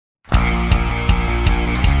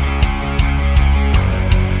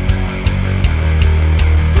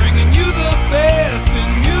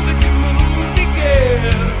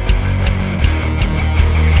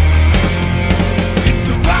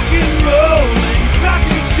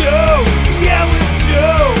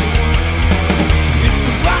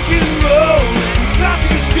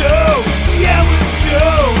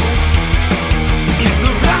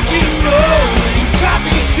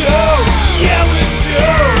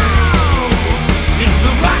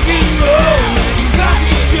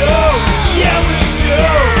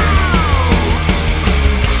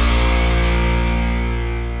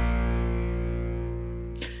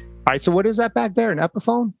right. So what is that back there? An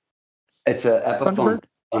Epiphone? It's a Epiphone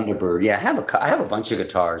Thunderbird. Yeah, I have a bunch of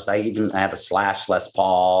guitars. I have a Slash Les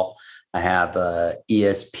Paul. I have a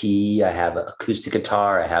ESP. I have an acoustic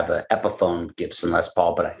guitar. I have an Epiphone Gibson Les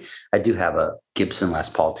Paul, but I do have a Gibson Les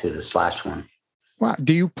Paul too, the Slash one. Wow.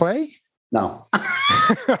 Do you play? No.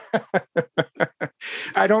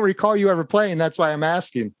 I don't recall you ever playing. That's why I'm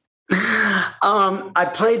asking. I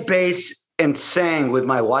played bass and sang with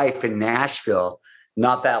my wife in Nashville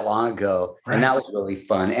not that long ago. Right. And that was really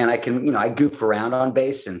fun. And I goof around on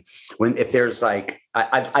bass. And if there's like,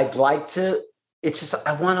 I'd like to, it's just,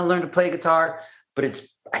 I want to learn to play guitar, but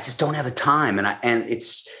I just don't have the time. And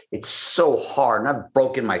it's so hard. And I've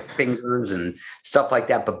broken my fingers and stuff like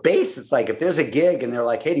that. But bass, it's like, if there's a gig and they're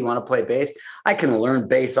like, hey, do you want to play bass? I can learn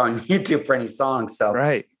bass on YouTube for any song. So,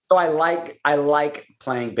 right. So I like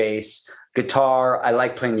playing bass. Guitar, I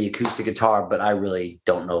like playing the acoustic guitar, but I really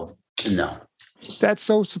don't know. No. That's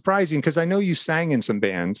so surprising because I know you sang in some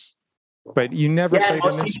bands, but you never played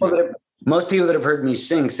an instrument. Most people that have heard me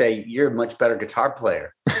sing say you're a much better guitar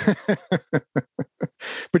player.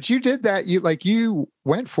 But you did that. You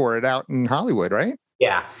went for it out in Hollywood, right?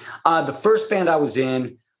 Yeah. The first band I was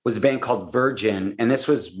in was a band called Virgin. And this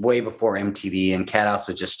was way before MTV, and Cathouse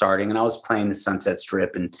was just starting. And I was playing the Sunset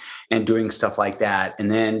Strip and doing stuff like that. And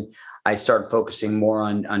then I started focusing more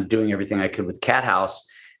on doing everything I could with Cathouse.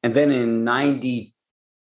 And then in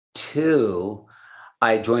 92,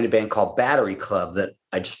 I joined a band called Battery Club that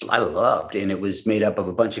I loved. And it was made up of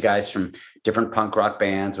a bunch of guys from different punk rock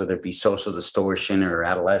bands, whether it be Social Distortion or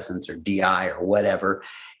Adolescence or DI or whatever.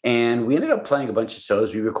 And we ended up playing a bunch of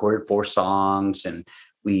shows. We recorded 4 songs and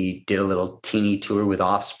we did a little teeny tour with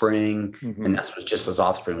Offspring. Mm-hmm. And that was just as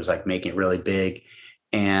Offspring was like making it really big.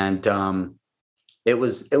 And it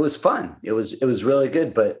was fun. It was really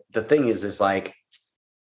good. But the thing is like,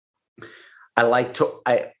 I like to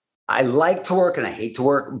work and I hate to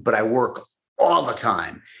work, but I work all the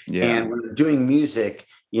time. Yeah. And when I'm doing music,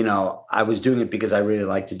 I was doing it because I really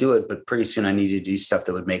like to do it, but pretty soon I needed to do stuff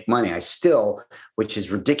that would make money. I still, which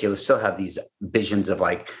is ridiculous, still have these visions of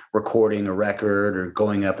like recording a record or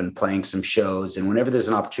going up and playing some shows. And whenever there's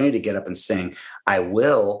an opportunity to get up and sing, I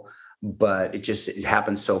will, but it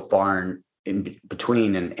happens so far in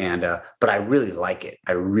between. But I really like it.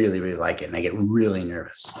 I really, really like it. And I get really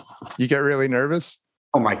nervous. You get really nervous?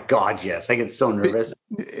 Oh my God, yes. I get so nervous.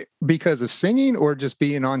 Because of singing or just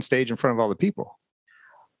being on stage in front of all the people?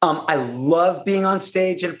 I love being on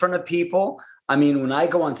stage in front of people. I mean, when I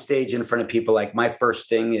go on stage in front of people, like my first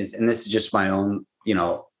thing is, and this is just my own,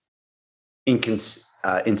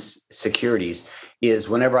 insecurities, is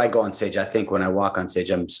whenever I go on stage, I think when I walk on stage,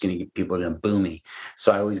 I'm just going to get people to boo me.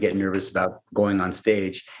 So I always get nervous about going on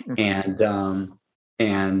stage. And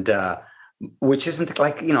which isn't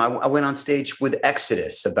like, I went on stage with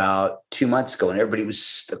Exodus about 2 months ago and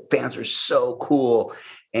the fans were so cool.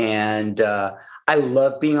 And I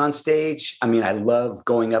love being on stage. I mean, I love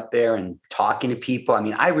going up there and talking to people. I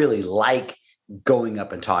mean, I really like going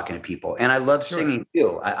up and talking to people, and I love singing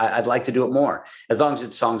too. I'd like to do it more, as long as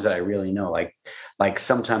it's songs that I really know. Like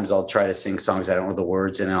sometimes I'll try to sing songs I don't know the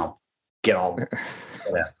words, and I'll get all.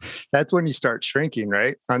 That's when you start shrinking,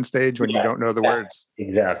 right? On stage when you don't know the words.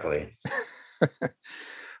 Exactly.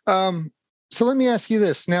 So let me ask you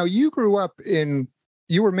this. Now, you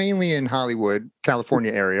were mainly in Hollywood,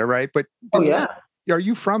 California area, right? But are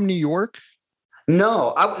you from New York?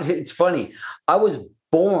 No, it's funny. I was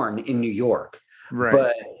born in New York,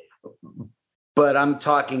 right? But I'm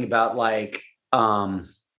talking about like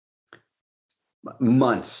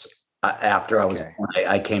months after I was born,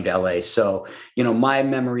 I came to LA. So, my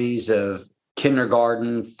memories of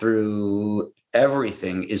kindergarten through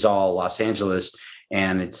everything is all Los Angeles.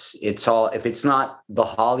 And it's all, if it's not the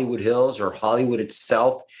Hollywood Hills or Hollywood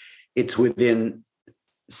itself, it's within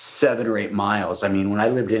 7 or 8 miles. I mean, when I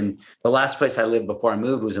lived the last place I lived before I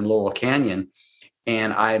moved was in Laurel Canyon,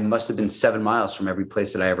 and I must have been 7 miles from every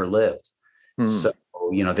place that I ever lived. So,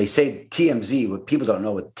 they say TMZ, what people don't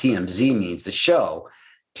know what TMZ means. The show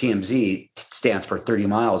TMZ stands for 30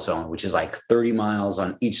 mile zone, which is like 30 miles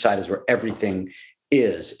on each side is where everything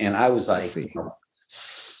is. And I was like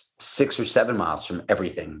 6 or 7 miles from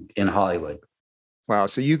everything in Hollywood. Wow.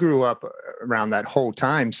 So you grew up around that whole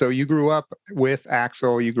time. So you grew up with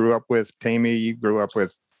Axl, you grew up with Tammy, you grew up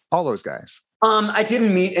with all those guys. I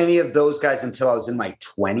didn't meet any of those guys until I was in my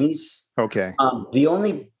 20s. Okay. The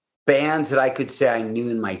only bands that I could say I knew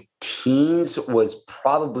in my teens was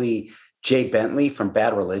probably Jay Bentley from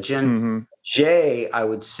Bad Religion. Mm-hmm. Jay, I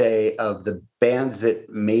would say, of the bands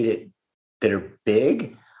that made it, that are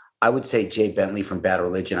big, I would say Jay Bentley from Bad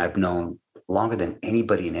Religion I've known longer than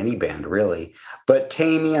anybody in any band, really. But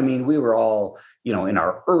Tammy, I mean, we were all, in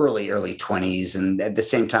our early 20s. And at the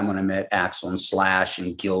same time when I met Axl and Slash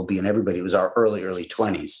and Gilby and everybody, it was our early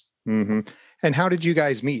 20s. Mm-hmm. And how did you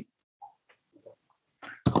guys meet?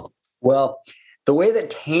 Well, the way that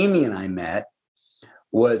Tammy and I met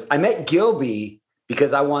was I met Gilby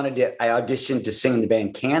because I auditioned to sing in the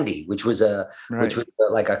band Candy, which was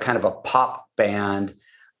like a kind of a pop band,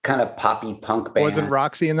 kind of poppy punk band. Wasn't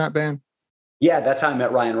Roxy in that band? Yeah, that's how I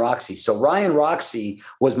met Ryan Roxy. So Ryan Roxy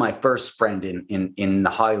was my first friend in the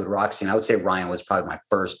Hollywood rock scene. I would say Ryan was probably my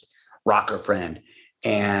first rocker friend.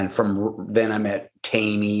 And from then I met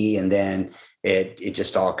Tammy, and then it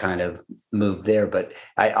just all kind of moved there. But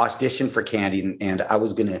I auditioned for Candy, and I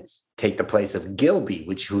was going to take the place of Gilby,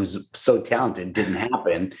 which was so talented, didn't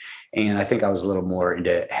happen. And I think I was a little more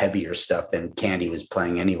into heavier stuff than Candy was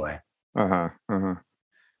playing anyway.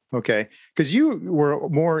 Okay. Because you were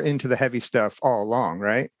more into the heavy stuff all along,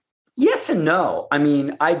 right? Yes and no. I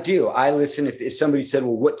mean, I do. I listen. If somebody said,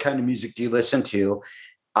 well, what kind of music do you listen to?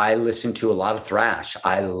 I listen to a lot of thrash.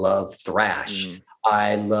 I love thrash.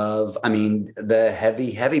 The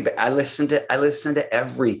heavy, but I listen to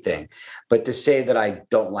everything. But to say that I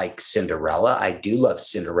don't like Cinderella, I do love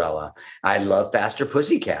Cinderella. I love Faster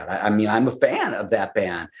Pussycat. I'm a fan of that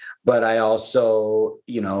band, but I also,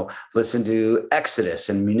 listen to Exodus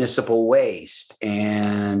and Municipal Waste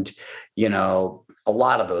and, a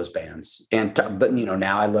lot of those bands. But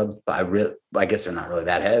now I guess they're not really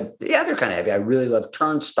that heavy. Yeah, they're kind of heavy. I really love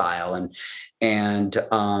Turnstile and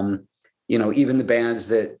even the bands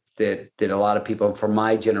that a lot of people from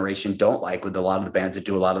my generation don't like, with a lot of the bands that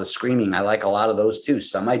do a lot of the screaming. I like a lot of those too.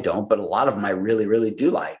 Some I don't, but a lot of them I really, really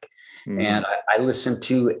do like. Mm-hmm. And I listen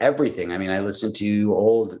to everything. I mean, I listen to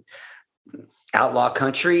old outlaw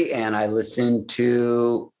country, and I listen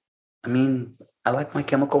to, I like My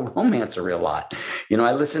Chemical Romance a real lot.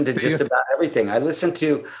 I listen to just about everything. I would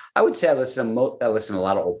say I listen to a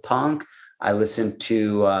lot of old punk. I listen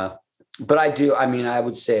to, but I do. I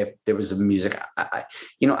would say if there was a music, I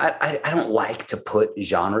don't like to put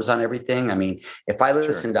genres on everything. If I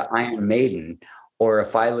listen to Iron Maiden, or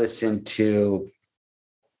if I listen to,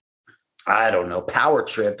 I don't know, Power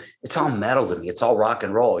Trip, it's all metal to me. It's all rock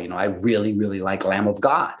and roll. I really, really like Lamb of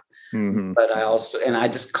God. Mm-hmm. But I also, and I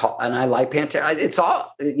like Pantera. It's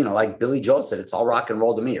all, like Billy Joel said, it's all rock and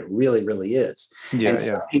roll to me. It really, really is. Yeah, and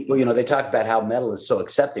some people, they talk about how metal is so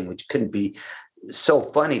accepting, which couldn't be so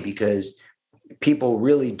funny, because people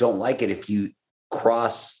really don't like it if you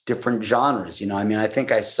cross different genres. I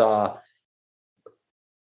think I saw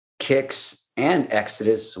Kix and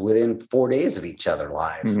Exodus within 4 days of each other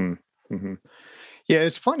live. Mm-hmm. Mm-hmm. Yeah,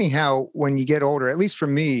 it's funny how when you get older, at least for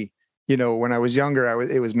me, when I was younger,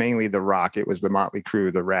 it was mainly the rock. It was the Motley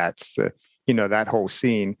Crue, the Rats, that whole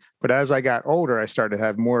scene. But as I got older, I started to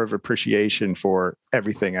have more of appreciation for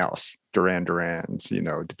everything else. Duran Duran's,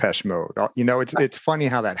 Depeche Mode. It's funny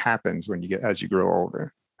how that happens as you grow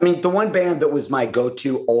older. The one band that was my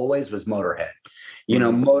go-to always was Motorhead.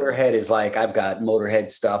 Motorhead is like, I've got Motorhead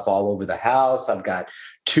stuff all over the house. I've got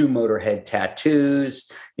 2 Motorhead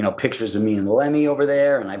tattoos, pictures of me and Lemmy over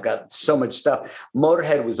there. And I've got so much stuff.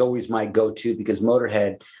 Motorhead was always my go-to, because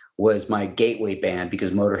Motorhead was my gateway band, because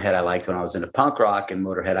Motorhead I liked when I was into punk rock, and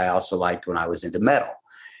Motorhead I also liked when I was into metal.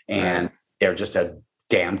 And they're just a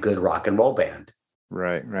damn good rock and roll band.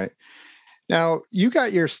 Right. Now, you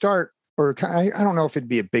got your start, or I don't know if it'd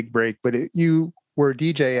be a big break, but you were a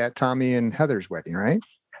DJ at Tommy and Heather's wedding, right?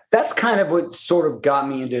 That's kind of what sort of got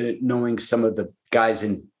me into knowing some of the guys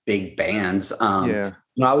in big bands. I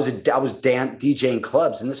was DJing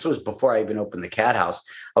clubs, and this was before I even opened the Cathouse.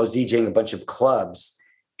 I was DJing a bunch of clubs,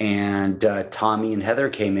 and Tommy and Heather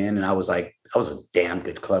came in, and I was a damn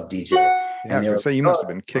good club DJ. Yeah, so you must have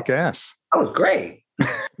been kick ass. I was great.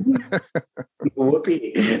 Whoopee.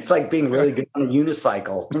 It's like being really good on a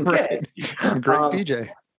unicycle. Okay. Right. Great DJ.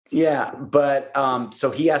 Yeah. But so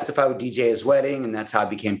he asked if I would DJ his wedding, and that's how I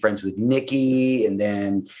became friends with Nikki, and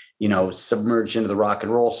then, submerged into the rock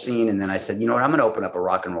and roll scene. And then I said, I'm going to open up a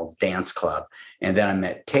rock and roll dance club. And then I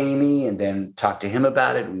met Tammy, and then talked to him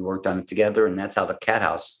about it. We worked on it together, and that's how the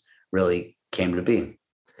Cathouse really came to be.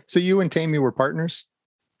 So you and Tammy were partners?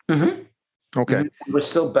 Mm-hmm. Okay. We're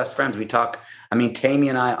still best friends. We talk. Tammy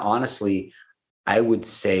and I, honestly, I would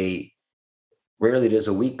say rarely does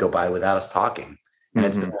a week go by without us talking. And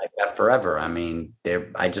it's been like that forever.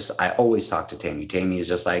 I always talk to Tammy. Tammy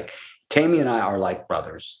and I are like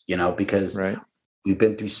brothers, because we've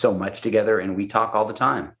been through so much together, and we talk all the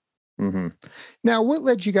time. Mm-hmm. Now, what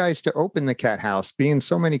led you guys to open the Cathouse, being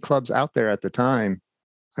so many clubs out there at the time?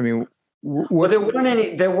 Well, there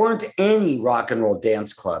weren't any rock and roll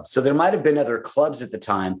dance clubs. So there might have been other clubs at the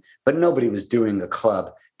time, but nobody was doing a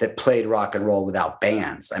club that played rock and roll without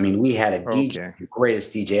bands. I mean, we had a DJ, the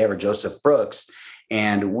greatest DJ ever, Joseph Brooks,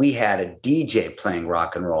 and we had a DJ playing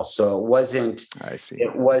rock and roll. So it wasn't,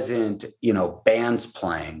 bands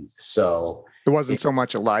playing. So it wasn't so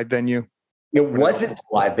much a live venue. It wasn't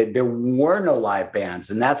live, but there were no live bands.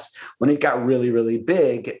 And that's when it got really, really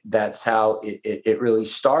big. That's how it really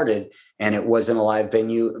started. And it wasn't a live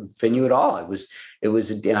venue at all. It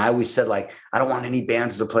was, and I always said, like, I don't want any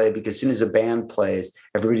bands to play, because as soon as a band plays,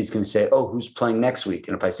 everybody's going to say, oh, who's playing next week?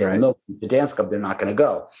 And if I say, well, no, the dance club, they're not going to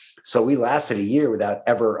go. So we lasted a year without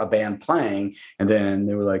ever a band playing. And then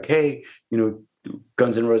they were like, hey,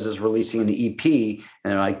 Guns N' Roses releasing an EP.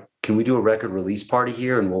 And they're like, can we do a record release party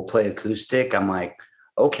here and we'll play acoustic? I'm like,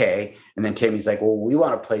 okay. And then Tammy's like, well, we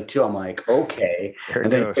want to play too. I'm like, okay.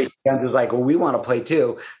 And then Guns was like, well, we want to play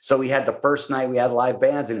too. So we had the first night we had live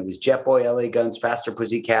bands, and it was Jet Boy, LA Guns, Faster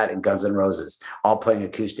Pussycat, and Guns N' Roses all playing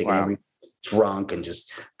acoustic. Wow. And everybody drunk and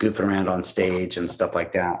just goofing around on stage and stuff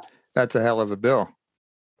like that. That's a hell of a bill.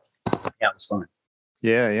 Yeah, it was fun.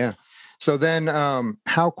 Yeah. So then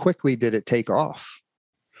how quickly did it take off?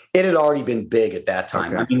 It had already been big at that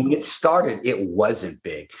time. Okay. I mean, when it started, it wasn't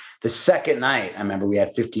big. The second night, I remember we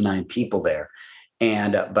had 59 people there.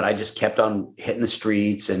 But I just kept on hitting the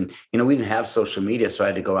streets, and, we didn't have social media. So I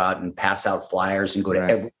had to go out and pass out flyers and go to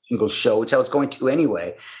every single show, which I was going to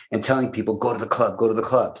anyway, and telling people, go to the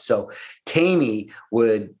club. So Tammy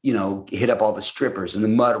would, hit up all the strippers and the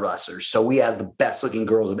mud rustlers. So we had the best looking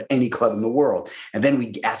girls of any club in the world. And then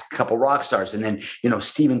we asked a couple rock stars, and then,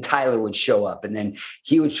 Steven Tyler would show up, and then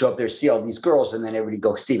he would show up there, see all these girls. And then everybody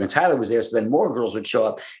go, Steven Tyler was there. So then more girls would show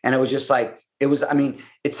up. And it was just like,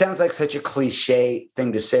 it sounds like such a cliche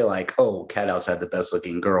thing to say, like, oh, Cathouse had the best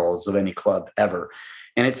looking girls of any club ever.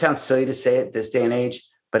 And it sounds silly to say it this day and age,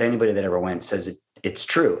 but anybody that ever went says it's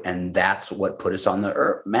true. And that's what put us on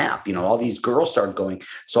the map. All these girls started going.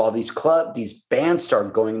 So all these bands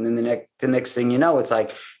started going. And then the next thing you know, it's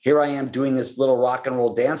like, here I am doing this little rock and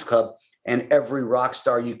roll dance club. And every rock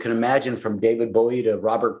star you can imagine, from David Bowie to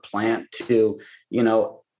Robert Plant to,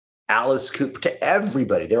 Alice Cooper, to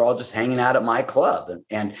everybody, they're all just hanging out at my club.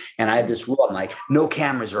 And I had this rule. I'm like, no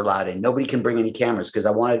cameras are allowed in. Nobody can bring any cameras, because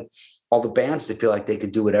I wanted all the bands to feel like they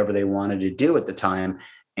could do whatever they wanted to do at the time.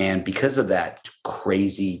 And because of that,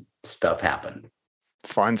 crazy stuff happened.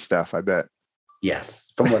 Fun stuff, I bet.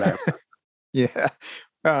 Yes. From what I Yeah.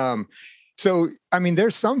 So,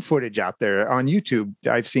 there's some footage out there on YouTube.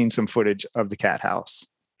 I've seen some footage of the Cathouse.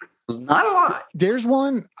 Not a lot. There's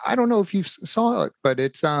one. I don't know if you saw it, but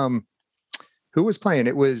it's who was playing?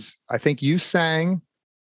 It was, I think you sang.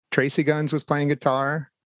 Tracy Guns was playing guitar.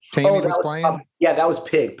 Tammy was playing. That was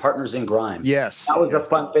Pig, Partners in Grime. Yes. That was a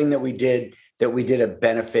fun thing that we did. That we did a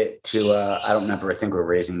benefit to. I don't remember. I think we were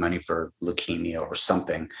raising money for leukemia or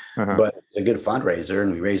something. But it was a good fundraiser,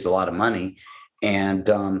 and we raised a lot of money. And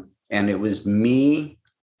it was me,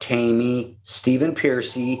 Tammy, Stephen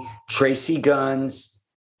Piercy, Tracy Guns,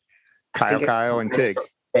 Kyle and Tig.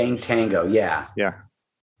 Bang Tango, yeah. Yeah,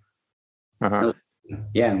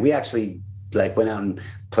 and we actually went out and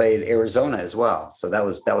played Arizona as well. So that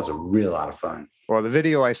was a real lot of fun. Well, the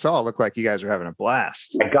video I saw looked like you guys were having a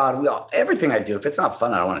blast. My God, everything I do, if it's not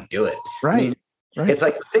fun, I don't want to do it. Right. It's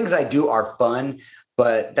like the things I do are fun,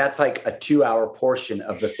 but that's like a 2-hour portion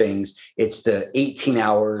of the things. It's the 18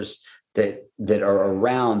 hours that are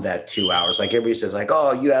around that 2 hours. Like everybody says, like,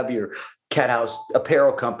 oh, you have your Cathouse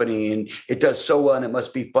apparel company and it does so well and it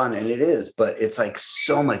must be fun. And it is, but it's like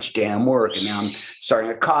so much damn work. And now I'm starting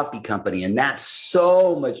a coffee company and that's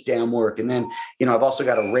so much damn work. And then, I've also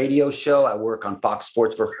got a radio show. I work on Fox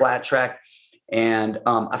Sports for Flat Track. And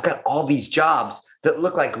I've got all these jobs that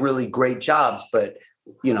look like really great jobs, but,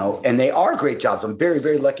 and they are great jobs. I'm very,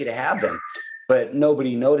 very lucky to have them. But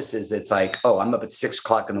nobody notices. It's like, oh, I'm up at 6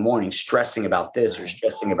 o'clock in the morning stressing about this or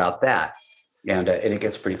stressing about that. And it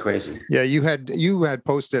gets pretty crazy. Yeah, you had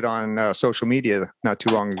posted on social media not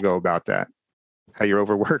too long ago about that, how you're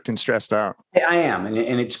overworked and stressed out. Yeah, I am, and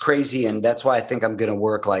it's crazy, and that's why I think I'm going to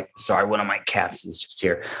work. Sorry, one of my cats is just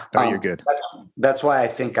here. Oh, you're good. That's why I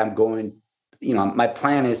think I'm going. My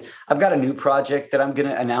plan is I've got a new project that I'm going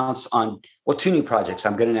to announce on. Well, 2 new projects.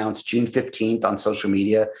 I'm going to announce June 15th on social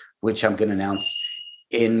media, which I'm going to announce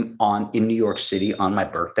in New York City on my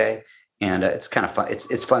birthday. And it's kind of fun.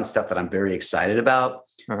 It's fun stuff that I'm very excited about.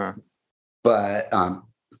 But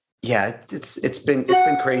it's been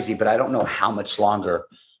crazy. But I don't know how much longer.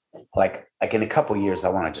 Like in a couple of years, I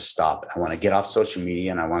want to just stop. I want to get off social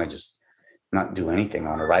media and I want to just not do anything. I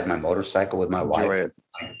want to ride my motorcycle with my wife.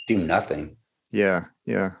 Do nothing. Yeah.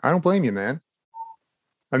 Yeah. I don't blame you, man.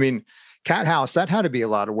 I mean, Cathouse, that had to be a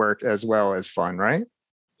lot of work as well as fun, right?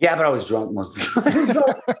 Yeah, but I was drunk most of the time. So,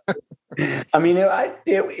 I mean,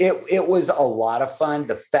 it was a lot of fun.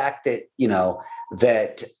 The fact that,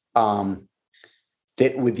 that,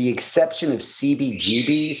 that with the exception of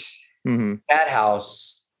CBGB's, Mm-hmm.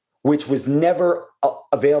 Cathouse, which was never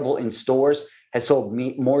available in stores, has sold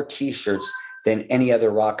more T-shirts than any other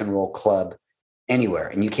rock and roll club anywhere.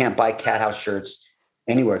 And you can't buy Cathouse shirts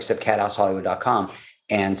anywhere except cathousehollywood.com.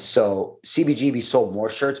 And so CBGB sold more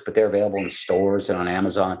shirts, but they're available in stores and on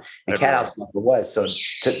Amazon. And Everywhere. Cathouse never was. So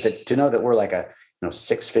to know that we're like a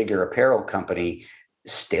six-figure apparel company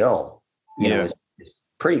still, Yeah. is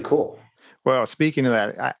pretty cool. Well, speaking of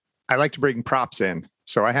that, I like to bring props in.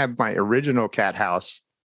 So I have my original Cathouse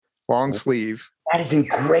long sleeve. That is in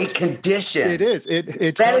great condition. It is.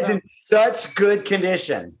 It's that is in such good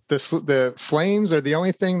condition. The flames are the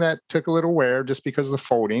only thing that took a little wear just because of the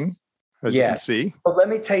folding, as you can see. But let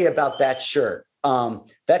me tell you about that shirt.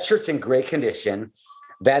 That shirt's in great condition.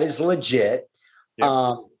 That is legit.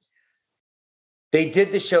 Yep. They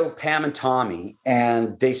did the show Pam and Tommy,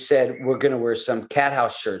 and they said, we're going to wear some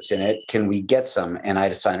Cathouse shirts in it. Can we get some? And I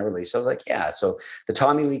had to sign a release. I was like, yeah. So the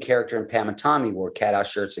Tommy Lee character and Pam and Tommy wore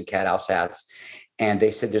Cathouse shirts and Cathouse hats. And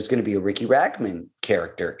they said, there's going to be a Riki Rachtman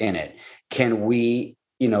character in it. Can we,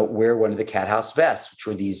 wear one of the Cathouse vests, which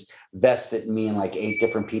were these vests that me and like 8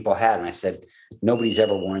 different people had. And I said, nobody's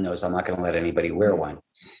ever worn those. I'm not going to let anybody wear one.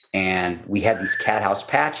 And we had these Cathouse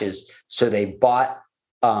patches. So they bought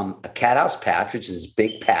a Cathouse patch, which is a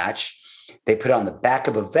big patch. They put it on the back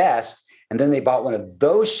of a vest, and then they bought one of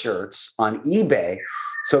those shirts on eBay.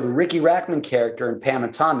 So the Riki Rachtman character and Pam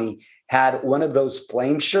and Tommy had one of those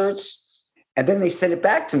flame shirts, and then they sent it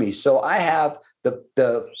back to me. So I have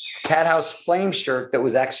the Cathouse flame shirt that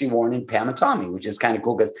was actually worn in Pam and Tommy, which is kind of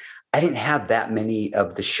cool because I didn't have that many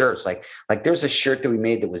of the shirts. Like there's a shirt that we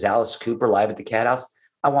made that was Alice Cooper live at the Cathouse.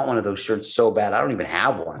 I want one of those shirts so bad. I don't even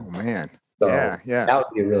have one. Oh, man. So yeah. That would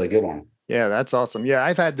be a really good one. Yeah, that's awesome. Yeah,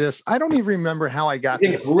 I've had this. I don't even remember how I got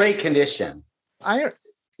this. In great condition. Can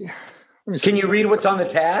you read what's on the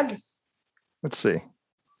tag? Let's see.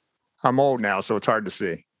 I'm old now, so it's hard to see.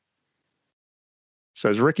 It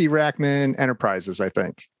says Riki Rachtman Enterprises, I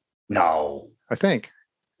think. No. I think.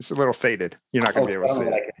 It's a little faded. You're not going to be able to see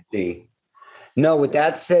it. I can see. No, what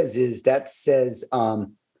that says is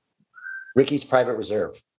Riki's Private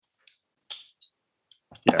Reserve.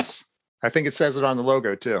 Yes. I think it says it on the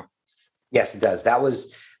logo too. Yes, it does. That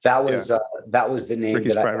was the name.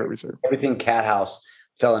 Riki's Private Reserve. Everything Cathouse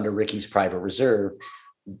fell under Riki's Private Reserve.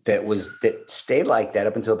 That stayed like that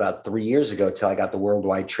up until about 3 years ago, till I got the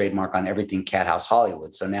worldwide trademark on everything Cathouse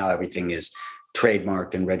Hollywood. So now everything is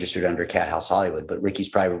trademarked and registered under Cathouse Hollywood. But Riki's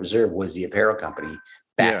Private Reserve was the apparel company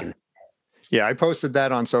back in. Yeah, I posted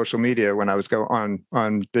that on social media when I was on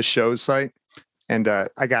the show's site, and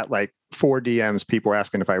I got like 4 DMs, people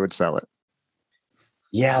asking if I would sell it.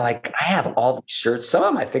 Yeah, like I have all the shirts. Some of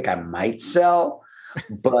them I think I might sell,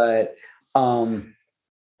 but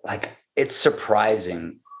like it's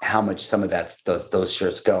surprising how much some of those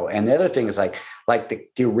shirts go. And the other thing is like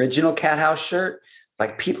the original Cathouse shirt,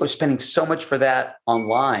 like people are spending so much for that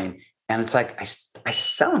online, and it's like I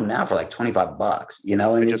sell them now for like $25, And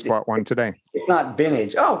I just bought one today. It's not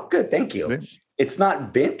vintage. Oh, good, thank you. Yeah. It's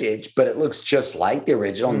not vintage, but it looks just like the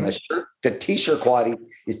original. Mm-hmm. And the t-shirt quality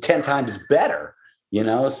is 10 times better,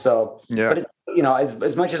 So, yeah. But it's,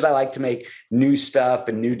 as much as I like to make new stuff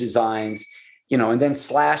and new designs, and then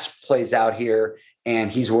Slash plays out here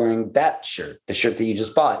and he's wearing that shirt, the shirt that you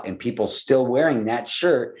just bought, and people still wearing that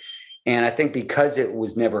shirt. And I think because it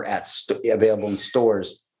was never available in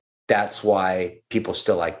stores, that's why people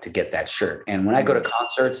still like to get that shirt. And when I go to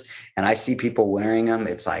concerts and I see people wearing them,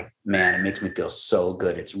 it's like, man, it makes me feel so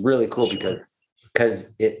good. It's really cool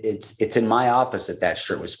because it's in my office that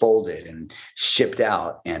shirt was folded and shipped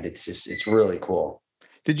out. And it's really cool.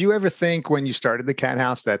 Did you ever think when you started the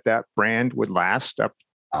Cathouse that brand would last up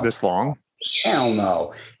this long? Hell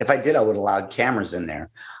no. If I did, I would have allowed cameras in there.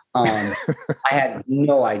 I had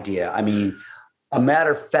no idea. I mean, a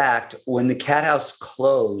matter of fact, when the Cathouse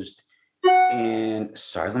closed,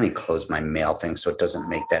 let me close my mail thing so it doesn't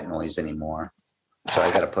make that noise anymore. So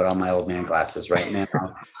I got to put on my old man glasses right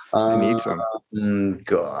now. I need some.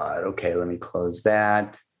 God. Okay, let me close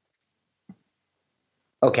that.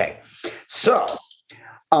 Okay. So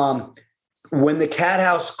when the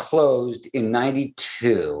Cathouse closed in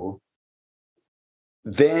 92,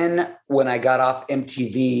 then when I got off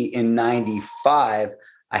MTV in 95,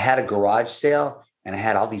 I had a garage sale and I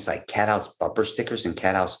had all these like Cathouse bumper stickers and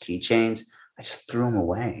Cathouse keychains. I just threw them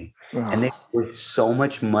away. And they Oh. were worth so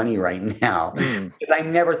much money right now. Mm. Because I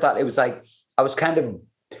never thought it was like, I was kind of,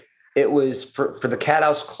 it was for the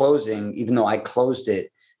Cathouse closing, even though I closed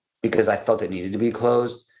it because I felt it needed to be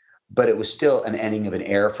closed, but it was still an ending of an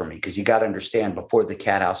era for me. Because you got to understand, before the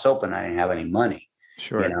Cathouse opened, I didn't have any money,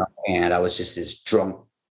 Sure. and I was just this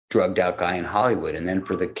drugged out guy in Hollywood. And then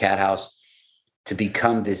for the Cathouse to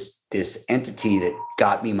become this entity that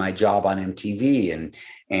got me my job on MTV,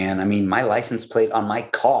 and I mean, my license plate on my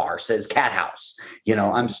car says Cathouse.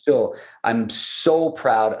 I'm so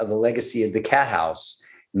proud of the legacy of the Cathouse.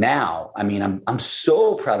 Now, I mean, I'm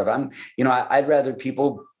so proud of it. I'd rather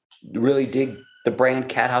people really dig the brand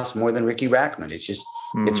Cathouse more than Riki Rachtman. It's just,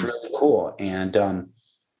 it's really cool. And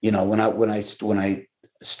when I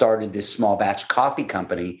started this small batch coffee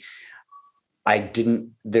company,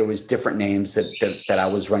 there was different names that I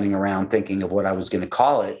was running around thinking of what I was going to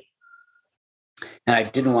call it. And I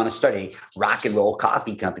didn't want to start a rock and roll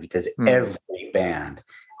coffee company because every band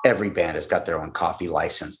has got their own coffee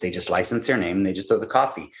license. They just license their name and they just throw the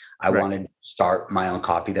coffee. I wanted to start my own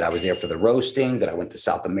coffee, that I was there for the roasting, that I went to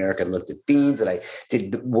South America and looked at beans, that I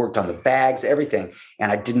worked on the bags, everything.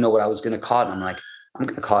 And I didn't know what I was going to call it. And I'm like, I'm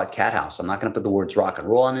going to call it Cathouse. I'm not going to put the words rock and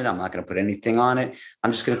roll on it. I'm not going to put anything on it.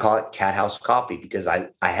 I'm just going to call it Cathouse Coffee because I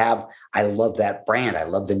love that brand. I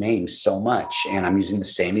love the name so much. And I'm using the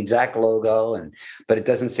same exact logo, but it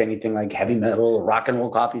doesn't say anything like heavy metal or rock and roll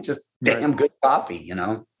coffee. It's just damn good coffee,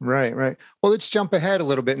 Right. Well, let's jump ahead a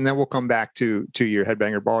little bit and then we'll come back to your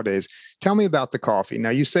Headbanger Ball days. Tell me about the coffee.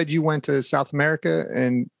 Now, you said you went to South America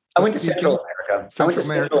and I went to Central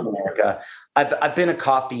America. I've been a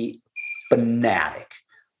coffee fanatic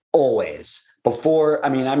always. Before, I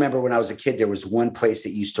mean, I remember when I was a kid, there was one place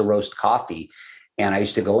that used to roast coffee, and I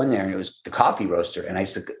used to go in there and it was the coffee roaster. And I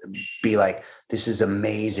used to be like, this is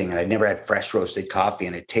amazing. And I'd never had fresh roasted coffee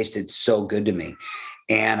and it tasted so good to me.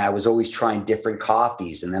 And I was always trying different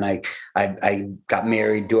coffees. And then I got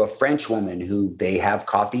married to a French woman who they have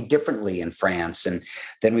coffee differently in France. And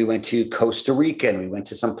then we went to Costa Rica and we went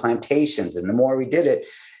to some plantations. And the more we did it,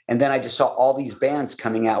 and then I just saw all these bands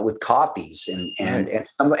coming out with coffees and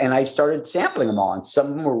I started sampling them all. And some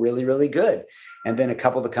of them were really, really good. And then a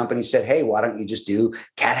couple of the companies said, hey, why don't you just do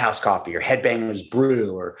Cathouse Coffee or Headbangers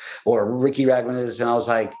Brew or Riki Rachtman? And I was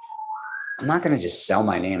like, I'm not going to just sell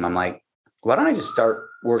my name. I'm like, why don't I just start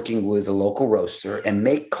working with a local roaster and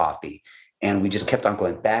make coffee? And we just kept on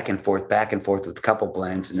going back and forth with a couple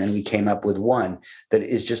blends. And then we came up with one that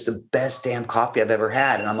is just the best damn coffee I've ever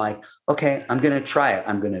had. And I'm like, okay, I'm going to try it.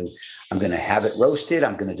 I'm going to have it roasted.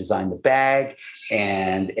 I'm going to design the bag,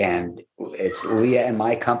 and it's Leah and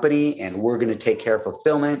my company, and we're going to take care of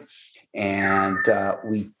fulfillment. And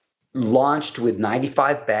we launched with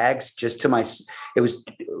 95 bags it was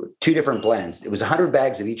two different blends. It was 100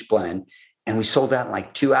 bags of each blend. And we sold that in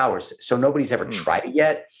like 2 hours. So nobody's ever tried it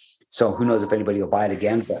yet. So who knows if anybody will buy it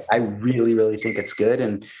again, but I really, really think it's good.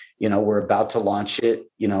 And, we're about to launch it,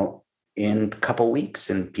 in a couple of weeks,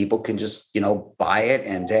 and people can just, buy it.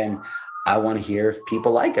 And then I want to hear if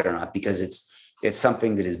people like it or not, because it's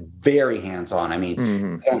something that is very hands-on. I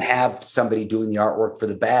mean, we don't have somebody doing the artwork for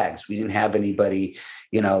the bags. We didn't have anybody,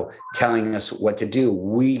 telling us what to do.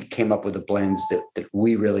 We came up with the blends that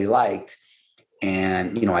we really liked.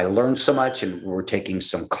 And, I learned so much, and we're taking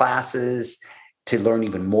some classes to learn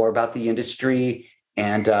even more about the industry.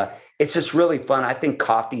 And it's just really fun. I think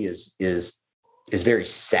coffee is very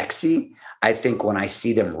sexy. I think when I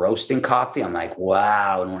see them roasting coffee, I'm like,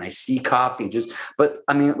 wow. And when I see coffee, but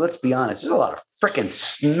I mean, let's be honest, there's a lot of freaking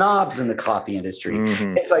snobs in the coffee industry.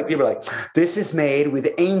 It's like people are like, this is made with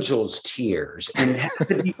angel's tears and it has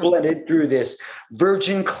to be blended through this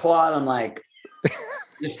virgin cloth. I'm like,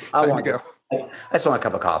 I just want a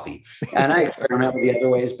cup of coffee. And I experiment with the other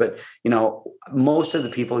ways, but most of the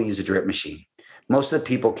people use a drip machine. Most of the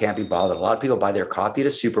people can't be bothered. A lot of people buy their coffee at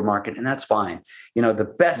a supermarket, and that's fine.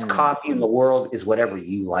 The best coffee in the world is whatever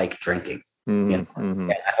you like drinking. And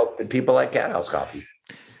I hope that people like Cathouse coffee.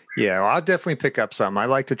 Yeah, well, I'll definitely pick up some. I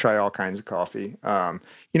like to try all kinds of coffee.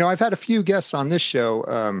 I've had a few guests on this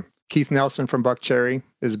show. Keith Nelson from Buck Cherry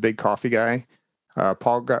is a big coffee guy.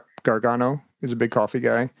 Paul Gargano is a big coffee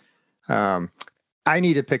guy. I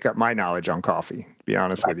need to pick up my knowledge on coffee, to be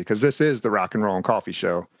honest with you, because this is the Rock and Roll and Coffee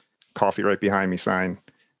Show. Coffee right behind me sign.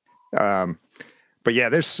 But yeah,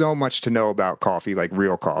 there's so much to know about coffee, like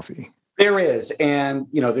real coffee. There is. And,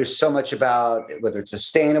 there's so much about whether it's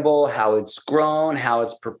sustainable, how it's grown, how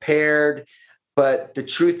it's prepared. But the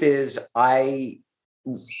truth is, I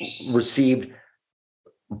received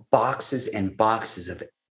boxes and boxes of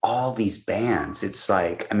all these bands. It's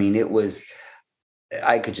like, I mean, it was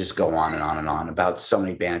I could just go on and on and on about so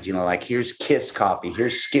many bands, you know, like here's Kiss Coffee,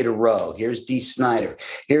 here's Skid Row, here's Dee Snider,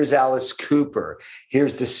 here's Alice Cooper,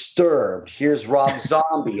 here's Disturbed, here's Rob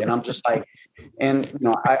Zombie. And I'm just like, and you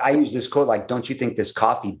know, I use this quote, like, don't you think this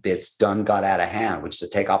coffee bit's done got out of hand, which is a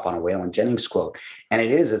takeoff on a Waylon Jennings quote. And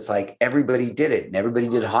it is, it's like everybody did it, and everybody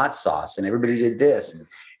did hot sauce, and everybody did this.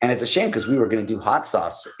 And it's a shame because we were going to do hot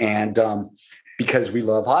sauce, and because we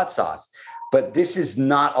love hot sauce. But this is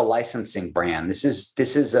not a licensing brand. This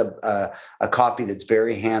is a coffee that's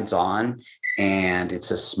very hands-on, and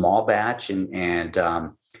it's a small batch, and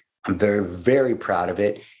I'm very, very proud of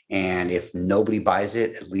it. And if nobody buys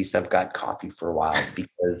it, at least I've got coffee for a while,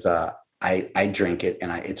 because I drink it,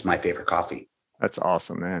 and it's my favorite coffee. That's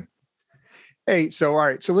awesome, man. Hey, so all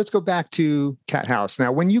right, so let's go back to Cathouse.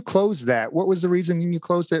 Now, when you closed that, what was the reason you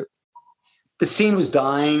closed it? The scene was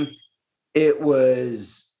dying.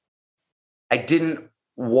 I didn't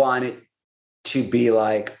want it to be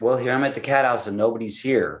like, well, here I'm at the Cathouse and nobody's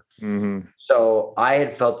here. Mm-hmm. So I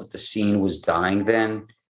had felt that the scene was dying then,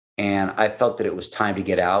 and I felt that it was time to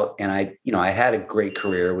get out. And I had a great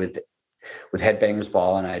career with Headbangers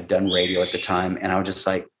Ball, and I had done radio at the time, and I was just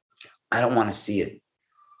like, I don't want to see it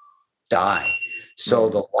die. So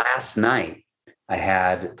the last night I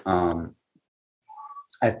had,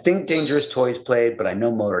 I think Dangerous Toys played, but I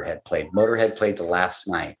know Motorhead played. Motorhead played the last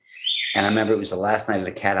night. And I remember it was the last night of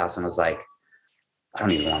the Cathouse, and I was like, I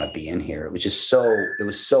don't even want to be in here. It was just it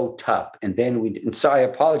was so tough. And then I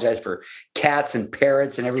apologize for cats and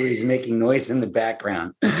parrots, and everybody's making noise in the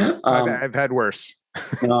background. I've had worse.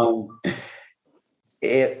 And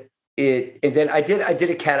then I did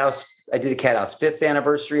a Cathouse. I did a Cathouse 5th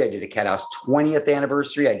anniversary. I did a Cathouse 20th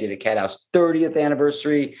anniversary. I did a Cathouse 30th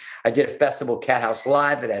anniversary. I did a festival, Cathouse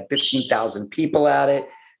Live, that had 15,000 people at it.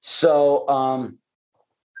 So,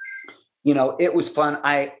 it was fun.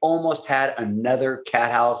 I almost had another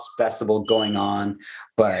Cathouse festival going on,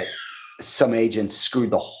 but some agents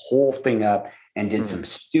screwed the whole thing up and did some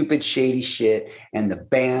stupid, shady shit. And the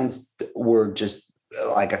bands were just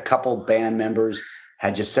like, a couple band members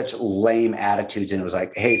had just such lame attitudes. And it was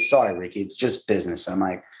like, hey, sorry, Riki, it's just business. I'm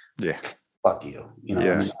like, yeah, fuck you.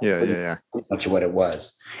 Yeah. Much of what it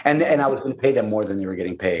was. And I was going to pay them more than they were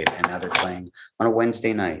getting paid. And now they're playing on a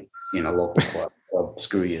Wednesday night in a local club. Well,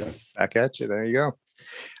 screw you. Back at you. There you go.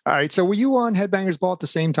 All right. So were you on Headbangers Ball at the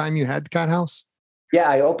same time you had the Cathouse? Yeah,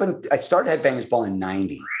 I started Headbangers Ball in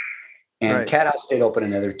 90. And right. Cathouse stayed open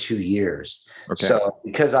another 2 years. Okay. So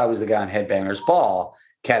because I was the guy on Headbangers Ball,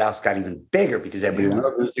 Cathouse got even bigger, because everybody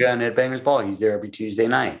went, who's the guy on Headbangers Ball? He's there every Tuesday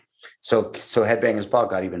night. So Headbangers Ball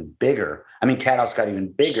got even bigger. I mean, Cathouse got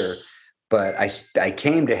even bigger. But I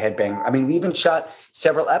came to Headbang. I mean, we even shot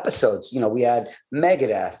several episodes. We had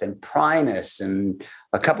Megadeth and Primus and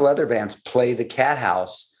a couple other bands play the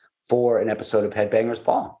Cathouse for an episode of Headbangers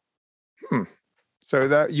Ball. So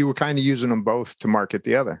that you were kind of using them both to market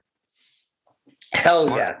the other. Hell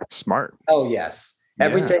yeah. Smart. Oh, yes.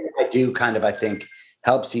 Everything I do kind of, I think,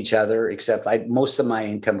 helps each other, except most of my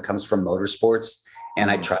income comes from motorsports, and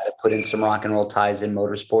I try to put in some rock and roll ties in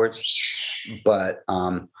motorsports. But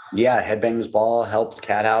Headbangers Ball helped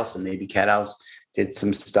Cathouse, and maybe Cathouse did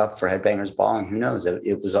some stuff for Headbangers Ball, and who knows?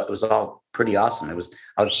 It was all pretty awesome. I was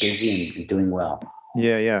busy and doing well.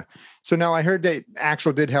 Yeah. So now I heard that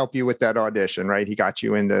Axl did help you with that audition, right? He got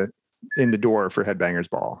you in the door for Headbangers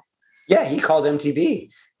Ball. Yeah, he called MTV.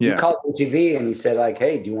 He called MTV and he said, like,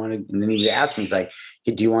 hey, do you want to? And then he asked me, he's like,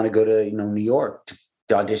 hey, do you want to go to New York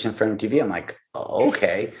to audition for MTV? I'm like, oh,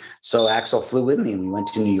 okay. So Axl flew with me, and we went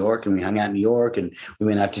to New York, and we hung out in New York, and we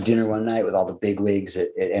went out to dinner one night with all the big wigs at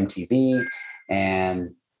MTV,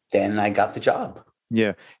 and then I got the job.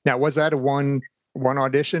 Yeah. Now, was that a one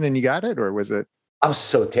audition and you got it, or was it? I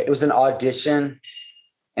was it was an audition,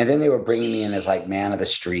 and then they were bringing me in as like man of the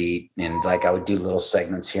street, and like I would do little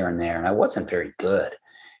segments here and there, and I wasn't very good.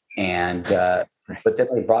 And but then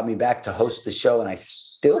they brought me back to host the show, and I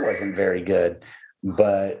still wasn't very good.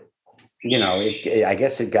 But I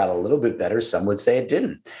guess it got a little bit better. Some would say it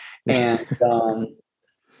didn't. And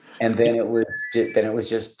and then it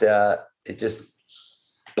just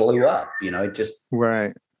blew up. It just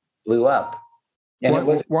blew up.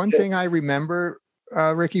 And one thing I remember,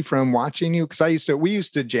 Riki, from watching you, because we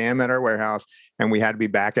used to jam at our warehouse, and we had to be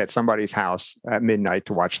back at somebody's house at midnight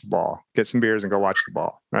to watch the ball, get some beers and go watch the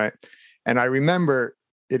ball. Right. And I remember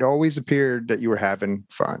it always appeared that you were having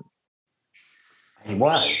fun. He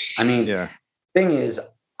was. I mean, thing is,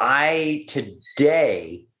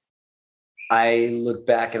 today I look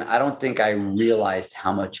back and I don't think I realized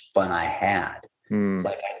how much fun I had.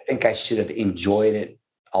 Like, I think I should have enjoyed it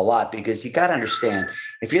a lot, because you got to understand,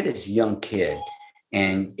 if you're this young kid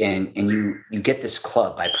and you get this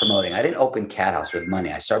club by promoting. I didn't open Cathouse with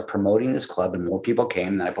money. I started promoting this club, and more people came,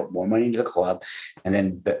 and then I put more money into the club, and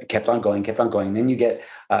then kept on going. And then you get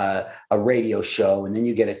a radio show, and then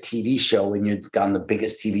you get a TV show, and you're on the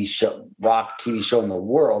biggest rock TV show in the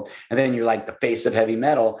world, and then you're like the face of heavy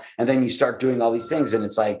metal, and then you start doing all these things, and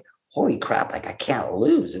it's like, holy crap, like I can't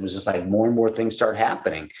lose. It was just like more and more things start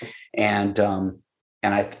happening, and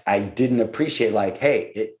I didn't appreciate, like,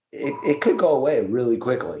 hey, it could go away really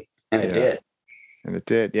quickly. And it did. And it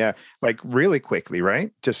did. Yeah. Like really quickly,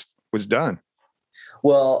 right? Just was done.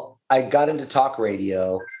 Well, I got into talk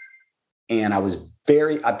radio, and I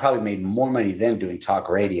probably made more money then doing talk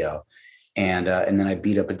radio. And then I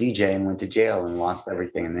beat up a DJ and went to jail and lost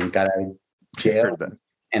everything, and then got out of jail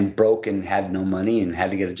and broke and had no money and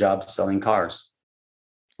had to get a job selling cars.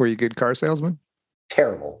 Were you a good car salesman?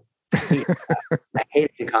 Terrible. I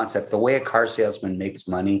hate the concept. The way a car salesman makes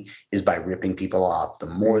money is by ripping people off. The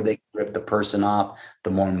more they rip the person off, the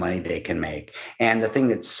more money they can make. And the thing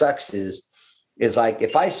that sucks is like,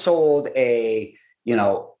 if I sold a,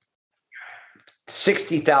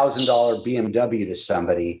 $60,000 BMW to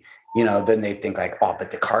somebody, then they think like, oh, but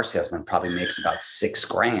the car salesman probably makes about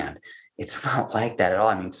 $6,000. It's not like that at all.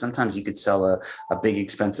 I mean, sometimes you could sell a big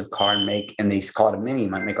expensive car and they call it a mini, you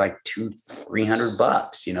might make like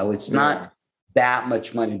 $200-$300. It's not that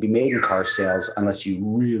much money to be made in car sales unless you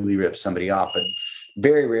really rip somebody off. But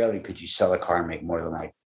very rarely could you sell a car and make more than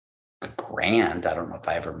like $1,000. I don't know if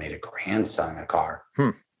I ever made $1,000 selling a car.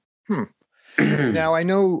 Now, I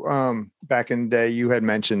know back in the day you had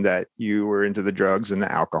mentioned that you were into the drugs and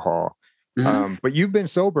the alcohol. But you've been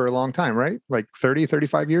sober a long time, right? Like 30,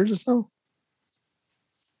 35 years or so?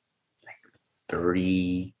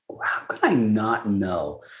 30. How could I not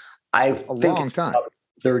know? I think long time.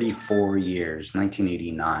 34 years,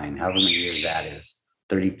 1989, however many years that is.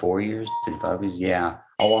 34 years, 35 years. Yeah,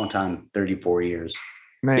 a long time, 34 years.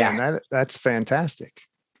 Man, that's fantastic.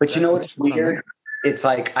 But what's weird? It's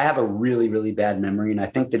like I have a really, really bad memory. And I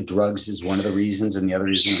think the drugs is one of the reasons. And the other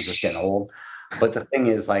reason is just getting old. But the thing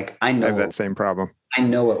is, like, I know I have that same problem. I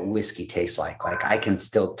know what whiskey tastes like. Like, I can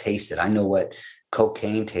still taste it. I know what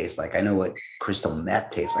cocaine tastes like. I know what crystal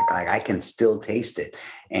meth tastes like. Like, I can still taste it.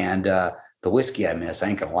 And the whiskey I miss, I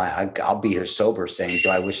ain't gonna lie. I'll be here sober saying, do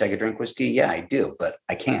I wish I could drink whiskey? Yeah, I do, but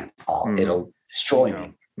I can't. It'll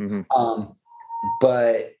destroy me.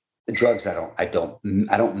 But the drugs, I don't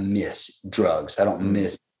miss drugs. I don't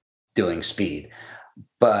miss doing speed.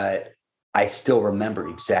 But I still remember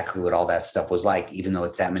exactly what all that stuff was like, even though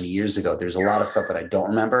it's that many years ago. There's a lot of stuff that I don't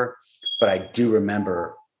remember, but I do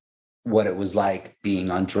remember what it was like being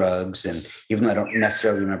on drugs. And even though I don't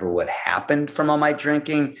necessarily remember what happened from all my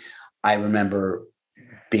drinking, I remember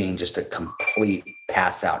being just a complete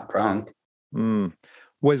pass out drunk.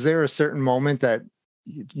 Was there a certain moment that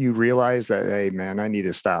you realized that, hey, man, I need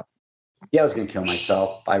to stop? Yeah, I was going to kill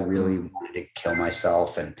myself. I really wanted to kill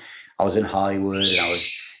myself. And I was in Hollywood, and I was,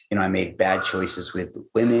 I made bad choices with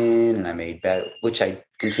women, and I made which I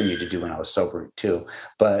continued to do when I was sober too.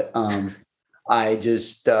 But I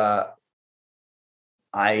just fell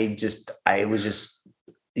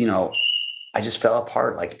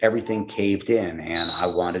apart. Like, everything caved in, and I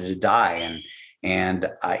wanted to die.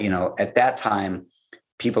 And I, at that time,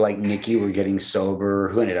 people like Nikki were getting sober,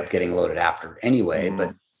 who ended up getting loaded after anyway.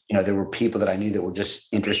 But there were people that I knew that were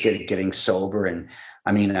just interested in getting sober. And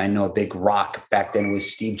I mean, I know a big rock back then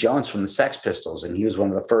was Steve Jones from the Sex Pistols. And he was one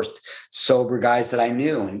of the first sober guys that I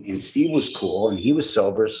knew. And Steve was cool, and he was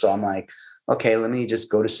sober. So I'm like, okay, let me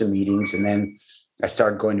just go to some meetings. And then I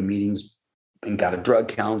started going to meetings and got a drug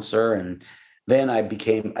counselor. And then I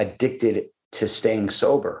became addicted to staying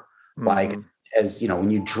sober. Like, as when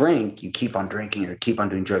you drink, you keep on drinking, or keep on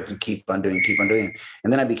doing drugs, and keep on doing.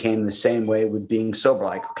 And then I became the same way with being sober.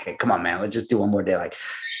 Like, okay, come on, man, let's just do one more day. Like,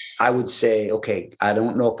 I would say, okay, I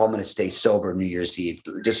don't know if I'm going to stay sober New Year's Eve.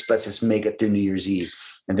 Let's just make it through New Year's Eve.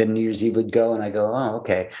 And then New Year's Eve would go, and I go, oh,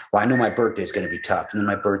 okay. Well, I know my birthday is going to be tough. And then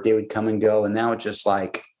my birthday would come and go. And now it's just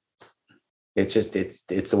like, it's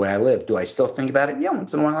the way I live. Do I still think about it? Yeah,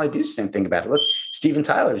 once in a while I do think about it. Look, Steven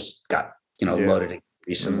Tyler's got, loaded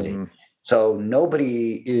recently. So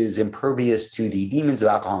nobody is impervious to the demons of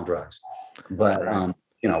alcohol and drugs. But,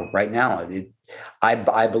 right now,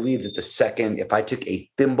 I believe that the second, if I took a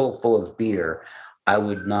thimble full of beer, I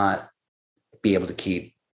would not be able to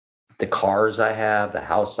keep the cars I have, the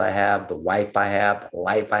house I have, the wife I have, the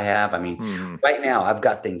life I have. I mean, right now I've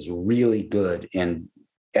got things really good in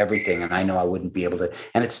everything, and I know I wouldn't be able to.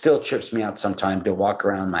 And it still trips me out sometimes to walk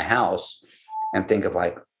around my house and think of,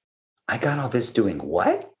 like, I got all this doing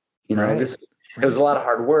what? This. It was a lot of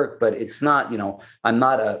hard work, but it's not, I'm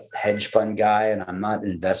not a hedge fund guy and I'm not an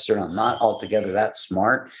investor. And I'm not altogether that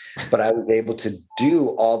smart, but I was able to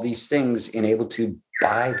do all these things and able to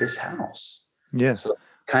buy this house. Yeah. So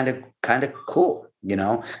kind of cool.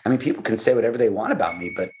 I mean, people can say whatever they want about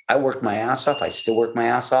me, but I worked my ass off. I still work my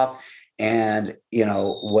ass off. And,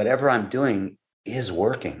 whatever I'm doing is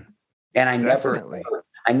working. And I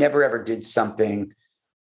never ever did something,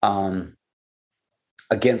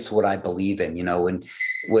 against what I believe in,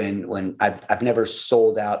 when I've never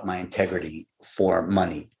sold out my integrity for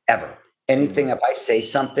money ever. Anything, if I say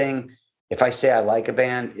something, if I say I like a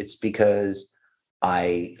band, it's because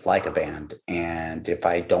I like a band. And if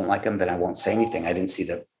I don't like them, then I won't say anything. I didn't see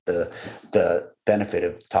the benefit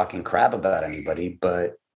of talking crap about anybody,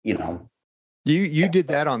 but you did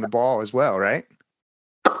that on the ball as well, right?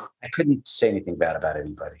 I couldn't say anything bad about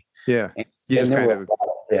anybody. Yeah.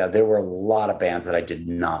 There were a lot of bands that I did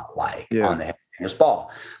not like on the Headbangers Ball,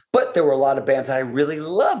 but there were a lot of bands that I really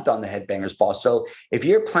loved on the Headbangers Ball. So if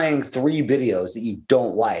you're playing 3 videos that you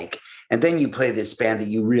don't like, and then you play this band that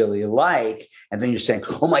you really like, and then you're saying,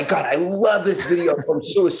 oh my God, I love this video from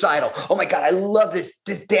Suicidal. Oh my God, I love this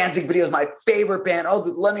Danzig video is my favorite band. Oh,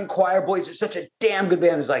 the London Choir Boys are such a damn good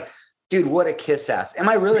band. It's like, dude, what a kiss ass. Am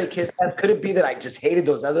I really a kiss ass? Could it be that I just hated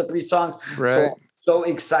those other 3 songs? Right. So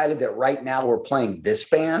excited that right now we're playing this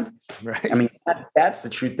band. Right. I mean, that's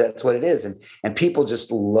the truth. That's what it is. And people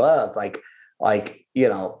just love,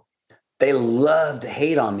 they love to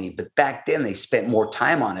hate on me. But back then they spent more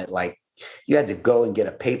time on it. Like you had to go and get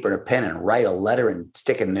a paper and a pen and write a letter and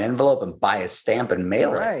stick it in an envelope and buy a stamp and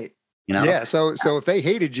mail it. Yeah. So if they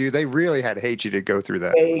hated you, they really had to hate you to go through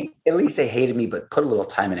that. At least they hated me, but put a little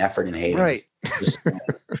time and effort in hating. Right.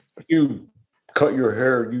 You cut your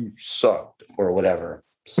hair, you sucked or whatever.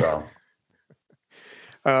 So,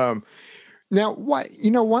 now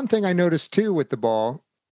one thing I noticed too with the ball,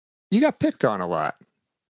 you got picked on a lot.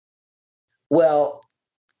 Well,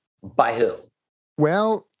 by who?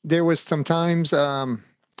 Well, there was sometimes,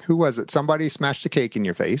 who was it? Somebody smashed a cake in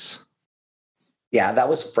your face. Yeah, that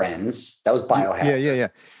was Friends. That was Biohazard.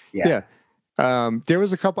 Yeah. There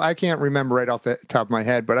was a couple, I can't remember right off the top of my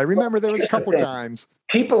head, but I remember there was a couple times.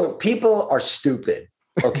 People are stupid.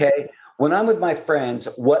 Okay. When I'm with my friends,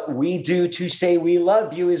 what we do to say we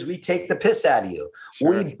love you is we take the piss out of you.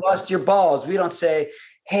 Sure. We bust your balls. We don't say,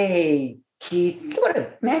 hey, Keith,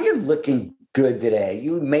 man, you're looking good today.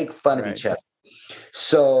 You make fun of each other.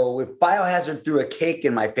 So if Biohazard threw a cake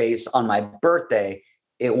in my face on my birthday,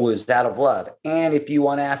 it was out of love. And if you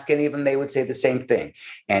want to ask any of them, they would say the same thing.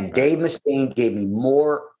 And Dave Mustaine gave me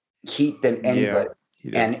more heat than anybody.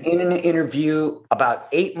 And in an interview about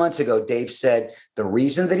 8 months ago, Dave said the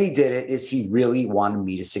reason that he did it is he really wanted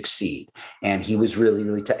me to succeed. And he was really,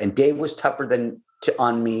 really tough. And Dave was tougher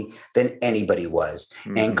on me than anybody was.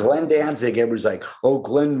 Mm-hmm. And Glenn Danzig, everybody's like, oh,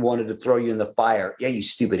 Glenn wanted to throw you in the fire. Yeah, you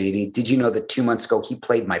stupid idiot. Did you know that 2 months ago he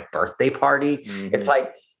played my birthday party? Mm-hmm. It's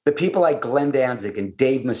like the people like Glenn Danzig and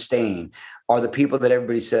Dave Mustaine are the people that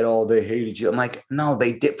everybody said, oh, they hated you. I'm like, no,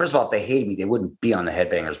 they did. First of all, if they hated me, they wouldn't be on the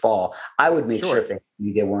Headbangers Ball. I would make sure if they hated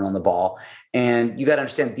me, they weren't on the ball. And you got to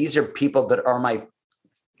understand, these are people that are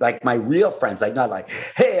my real friends, like not like,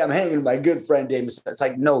 hey, I'm hanging with my good friend Dave. It's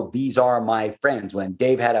like, no, these are my friends. When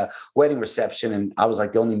Dave had a wedding reception and I was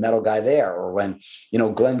like the only metal guy there, or when,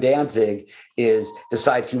 Glenn Danzig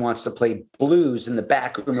decides he wants to play blues in the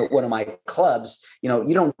back room at one of my clubs, you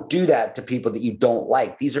don't do that to people that you don't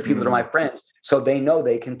like. These are people that are my friends. So they know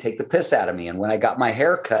they can take the piss out of me. And when I got my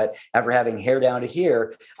hair cut, after having hair down to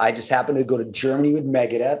here, I just happened to go to Germany with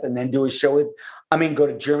Megadeth and then go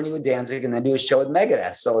to Germany with Danzig and then do a show with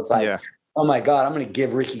Megadeth. So it's like, oh my God, I'm going to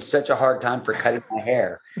give Riki such a hard time for cutting my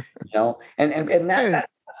hair, and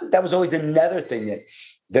that was always another thing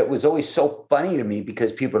that was always so funny to me,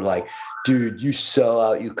 because people are like, dude, you sell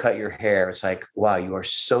out, you cut your hair. It's like, wow, you are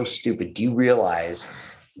so stupid. Do you realize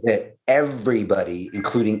that everybody,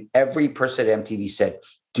 including every person at MTV, said,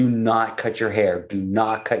 do not cut your hair. Do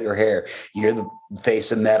not cut your hair. You're the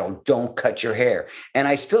face of metal. Don't cut your hair. And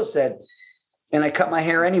I still said, and I cut my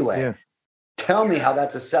hair anyway. Yeah. Tell me how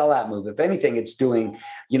that's a sellout move. If anything, it's doing,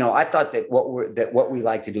 I thought that what we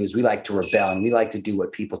like to do is we like to rebel and we like to do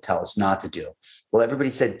what people tell us not to do. Well, everybody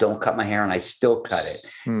said, don't cut my hair. And I still cut it.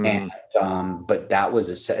 And, but that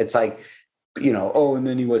was it's like, oh, and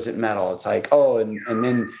then he wasn't metal. It's like, oh, and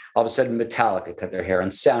then all of a sudden Metallica cut their hair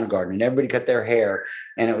and Soundgarden and everybody cut their hair.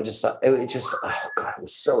 And it was just, oh God, it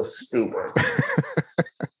was so stupid.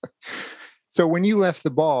 So when you left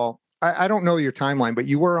the ball, I don't know your timeline, but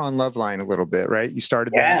you were on Loveline a little bit, right? You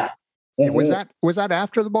started that. Yeah. Was that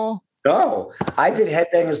after the ball? No, I did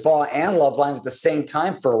Headbangers Ball and Love Line at the same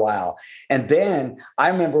time for a while. And then I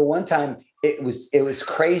remember one time it was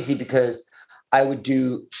crazy because I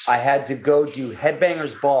had to go do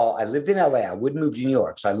Headbangers Ball. I lived in LA. I wouldn't move to New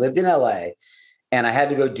York. So I lived in LA and I had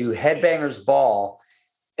to go do Headbangers Ball,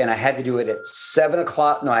 and I had to do it at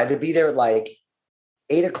 7:00. No, I had to be there at like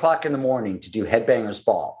 8:00 in the morning to do Headbangers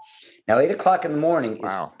Ball. Now, 8:00 in the morning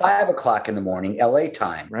is 5:00 in the morning, LA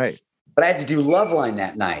time. Right. But I had to do Love Line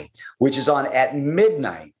that night, which is on at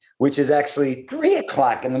midnight, which is actually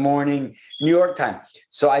 3:00 in the morning, New York time.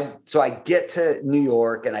 So I get to New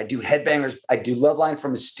York and I do Headbangers. I do Love Line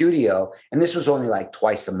from a studio. And this was only like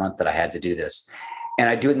twice a month that I had to do this. And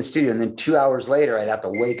I do it in the studio. And then 2 hours later, I'd have to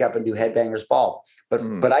wake up and do Headbangers Ball.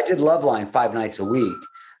 But I did Love Line 5 nights a week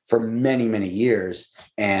for many, many years.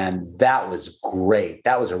 And that was great.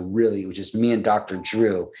 It was just me and Dr.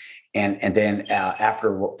 Drew. And then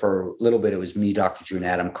after, for a little bit, it was me, Dr. Drew, and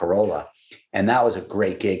Adam Carolla. And that was a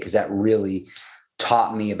great gig because that really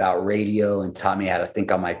taught me about radio and taught me how to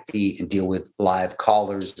think on my feet and deal with live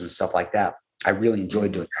callers and stuff like that. I really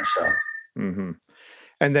enjoyed doing that show. Mm-hmm.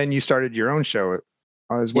 And then you started your own show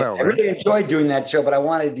as well. I really enjoyed doing that show, but I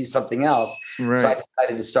wanted to do something else. Right. So I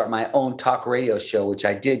decided to start my own talk radio show, which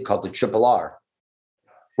I did, called the Triple R.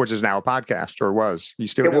 Which is now a podcast, or was. You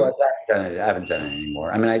still do it? I haven't done it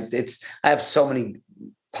anymore. I mean, I have so many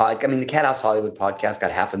the Cathouse Hollywood podcast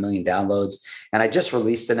got 500,000 downloads, and I just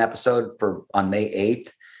released an episode on May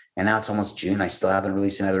 8th, and now it's almost June. I still haven't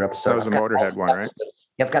released another episode. That was a Motorhead one, right?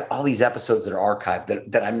 Yeah, I've got all these episodes that are archived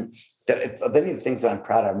that of any of the things that I'm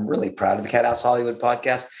proud of. I'm really proud of the Cathouse Hollywood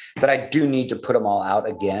podcast, but I do need to put them all out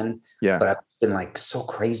again. Yeah. But I've been like so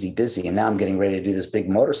crazy busy, and now I'm getting ready to do this big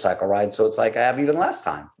motorcycle ride. So it's like I have even less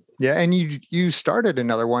time. Yeah. And you started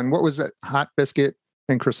another one. What was that? Hot Biscuit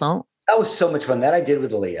and Croissant? That was so much fun. That I did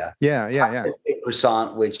with Aaliyah. Yeah.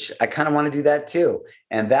 Croissant, which I kind of want to do that too.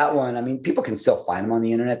 And that one, I mean, people can still find them on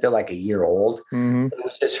the internet. They're like a year old. Mm-hmm. It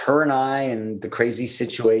was just her and I and the crazy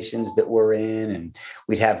situations that we're in. And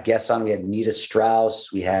we'd have guests on. We had Nita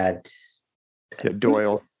Strauss. We had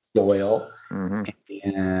Doyle. Mm-hmm.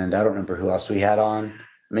 And I don't remember who else we had on.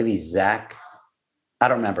 Maybe Zach. I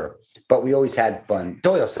don't remember. But we always had fun.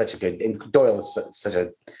 Doyle's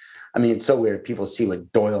I mean, it's so weird. People see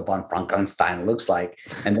what Doyle von Frankenstein looks like,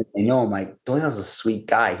 and then they know I'm like, Doyle's a sweet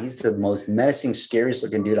guy. He's the most menacing, scariest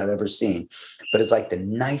looking dude I've ever seen. But it's like the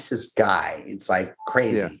nicest guy. It's like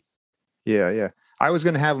crazy. Yeah. I was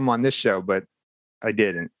going to have him on this show, but I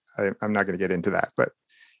didn't. I'm not going to get into that. But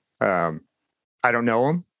I don't know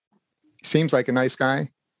him. He seems like a nice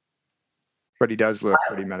guy, but he does look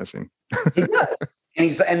pretty menacing. He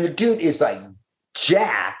does. And the dude is like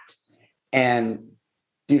jacked, and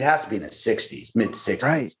dude has to be in his 60s, mid 60s.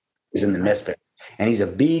 Right. He's in the misfit, and he's a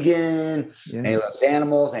vegan, and he loves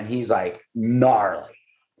animals, and he's like gnarly.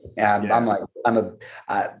 And I'm like,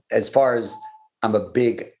 as far as I'm a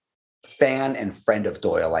big fan and friend of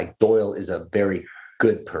Doyle. Like Doyle is a very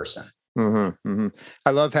good person. Mm-hmm, mm-hmm.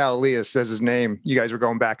 I love how Aaliyah says his name. You guys were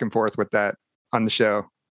going back and forth with that on the show.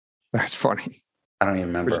 That's funny. I don't even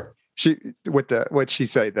remember. What'd she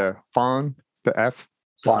say? The fawn, the F?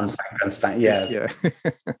 Von Frankenstein. Yes. Yeah.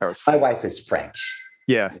 That was my wife is French.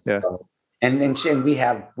 Yeah. So, and we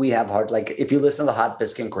have hard, like if you listen to the Hot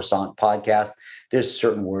Biscuit and Croissant podcast, there's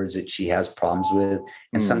certain words that she has problems with.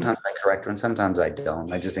 And sometimes I correct her and sometimes I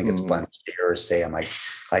don't. I just think it's fun to hear her say, I'm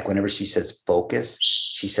like whenever she says focus,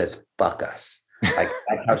 she says, fuck us. Like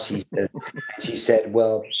that's how she said,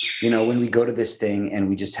 well, when we go to this thing and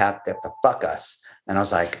we just have to fuck us. And I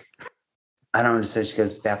was like, I don't understand. She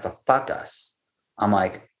goes, they have to fuck us. I'm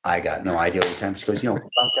like, I got no idea what you're saying. She goes,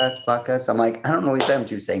 fuck us. I'm like, I don't know what you're saying.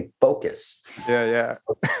 She was saying focus. Yeah.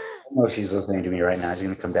 I don't know if she's listening to me right now. She's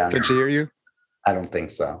going to come down. Can she hear you? I don't think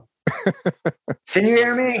so. Can you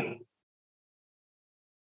hear me?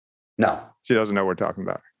 No. She doesn't know what we're talking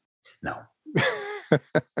about. No.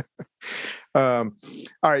 All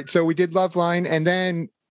right. So we did Love Line. And then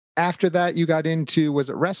after that, you got into, was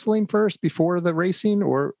it wrestling first before the racing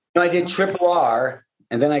or? No, I did Triple R.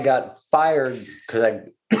 And then I got fired because I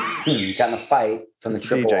got in a fight from the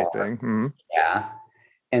Triple DJ R thing. Mm-hmm. Yeah.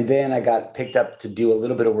 And then I got picked up to do a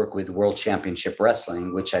little bit of work with World Championship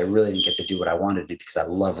Wrestling, which I really didn't get to do what I wanted to do because I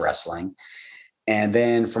love wrestling. And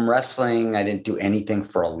then from wrestling, I didn't do anything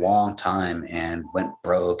for a long time and went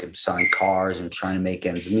broke and selling cars and trying to make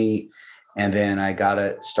ends meet. And then I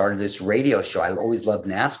started this radio show. I always loved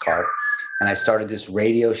NASCAR. And I started this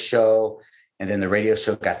radio show. And then the radio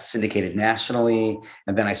show got syndicated nationally.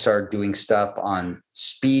 And then I started doing stuff on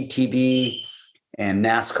Speed TV. and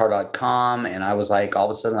NASCAR.com. And I was like, all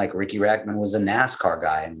of a sudden, like Riki Rachtman was a NASCAR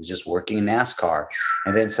guy and was just working in NASCAR.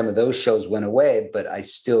 And then some of those shows went away, but I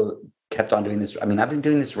still kept on doing this. I mean, I've been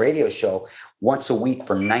doing this radio show once a week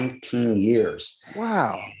for 19 years.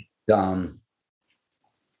 Wow.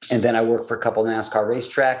 And then I worked for a couple of NASCAR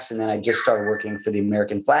racetracks. And then I just started working for the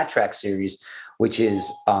American Flat Track Series, which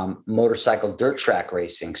is motorcycle dirt track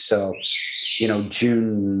racing. So,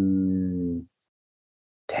 June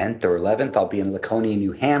 10th or 11th, I'll be in Laconia,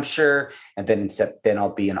 New Hampshire. And then then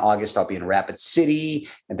I'll be in August, I'll be in Rapid City.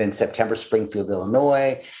 And then September, Springfield,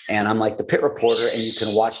 Illinois. And I'm like the pit reporter, and you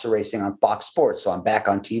can watch the racing on Fox Sports. So I'm back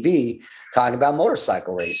on TV talking about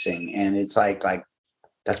motorcycle racing. And it's like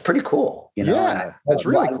that's pretty cool. Yeah, that's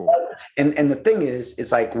really cool. And the thing is,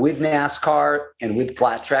 it's like with NASCAR and with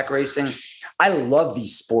flat track racing, I love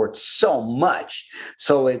these sports so much.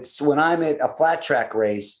 So it's when I'm at a flat track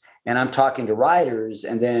race and I'm talking to riders,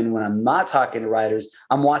 and then when I'm not talking to riders,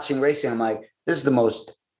 I'm watching racing. I'm like, this is the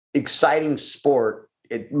most exciting sport,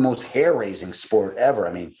 most hair-raising sport ever.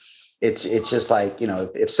 I mean, it's just like,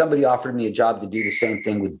 if somebody offered me a job to do the same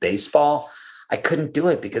thing with baseball, I couldn't do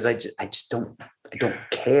it because I don't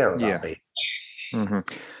care about baseball.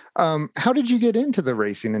 Mm-hmm. How did you get into the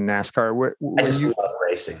racing in NASCAR? I just love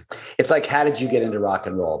racing. It's like, how did you get into rock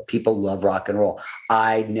and roll? People love rock and roll.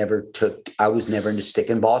 I was never into stick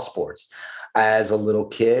and ball sports. As a little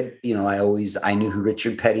kid, I knew who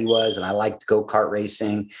Richard Petty was, and I liked go-kart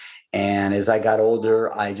racing. And as I got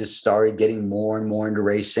older, I just started getting more and more into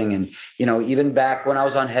racing. And, even back when I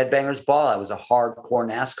was on Headbangers Ball, I was a hardcore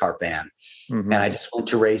NASCAR fan. Mm-hmm. And I just went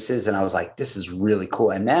to races and I was like, this is really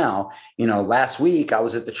cool. And now, last week I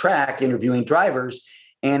was at the track interviewing drivers,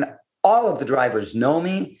 and all of the drivers know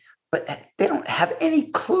me, but they don't have any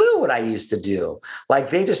clue what I used to do. Like,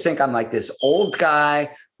 they just think I'm like this old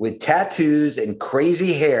guy with tattoos and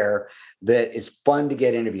crazy hair that is fun to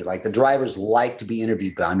get interviewed. Like, the drivers like to be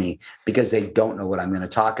interviewed by me because they don't know what I'm going to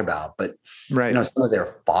talk about. But, some of their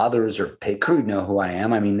fathers or pit crew know who I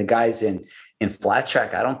am. I mean, the guys in flat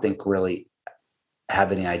track, I don't think really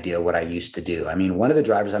have any idea what I used to do. I mean, one of the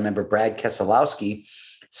drivers, I remember Brad Keselowski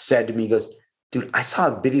said to me, he goes, dude, I saw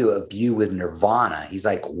a video of you with Nirvana. He's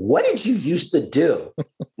like, what did you used to do?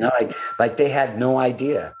 Like they had no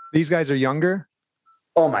idea. These guys are younger?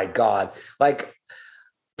 Oh my God. Like,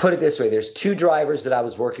 put it this way. There's two drivers that I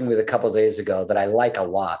was working with a couple of days ago that I like a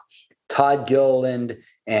lot, Todd Gilliland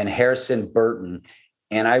and Harrison Burton.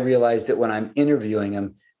 And I realized that when I'm interviewing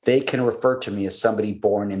them, they can refer to me as somebody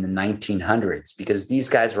born in the 1900s because these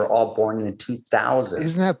guys were all born in the 2000s.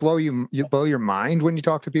 Isn't that blow your mind when you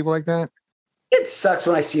talk to people like that? It sucks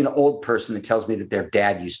when I see an old person that tells me that their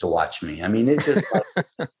dad used to watch me. I mean, it's just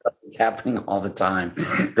like, it's happening all the time.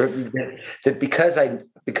 That because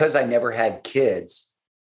I never had kids,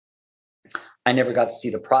 I never got to see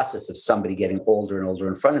the process of somebody getting older and older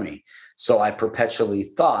in front of me. So I perpetually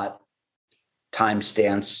thought time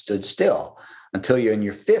stood still until you're in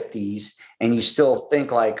your 50s and you still think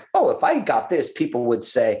like, oh, if I got this, people would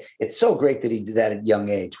say it's so great that he did that at a young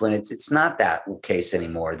age, when it's not that case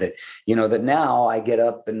anymore. That, that now I get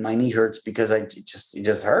up and my knee hurts because it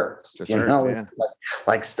just hurts.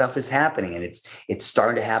 Like stuff is happening, and it's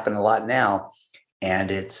starting to happen a lot now. And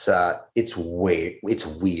it's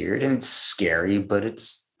weird and it's scary, but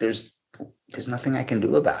there's nothing I can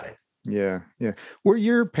do about it. Yeah. Yeah. Were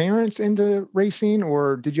your parents into racing,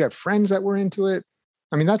 or did you have friends that were into it?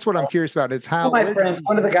 I mean, that's what I'm curious about. It's how my friend,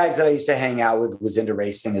 one of the guys that I used to hang out with was into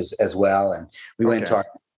racing as well. And we went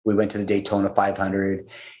to the Daytona 500,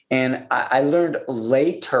 and I learned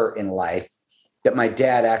later in life that my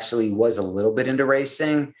dad actually was a little bit into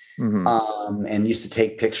racing, and used to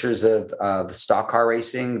take pictures of stock car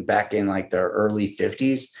racing back in like the early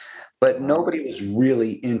 50s, but nobody was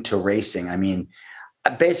really into racing. I mean,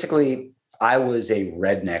 basically, I was a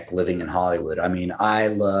redneck living in Hollywood. I mean, I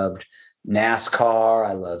loved NASCAR.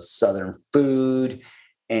 I loved Southern food.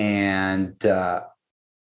 And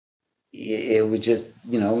it was just,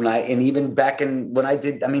 and even back when I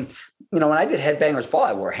did Headbangers Ball,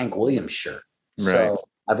 I wore a Hank Williams shirt. Right. So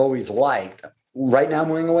I've always liked, right now I'm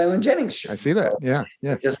wearing a Waylon Jennings shirt. I see that. Yeah.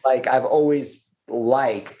 Yeah. Just like I've always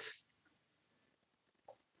liked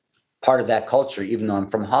part of that culture, even though I'm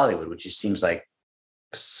from Hollywood, which just seems like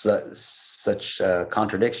such a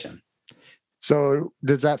contradiction. So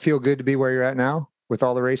does that feel good to be where you're at now with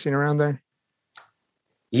all the racing around there?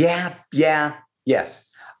 Yes,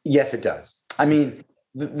 it does. I mean,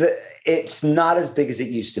 it's not as big as it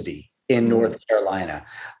used to be in North Carolina,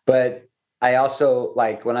 but I also,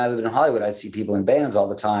 like, when I lived in Hollywood, I'd see people in bands all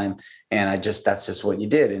the time. And that's just what you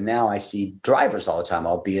did. And now I see drivers all the time.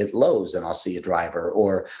 I'll be at Lowe's and I'll see a driver,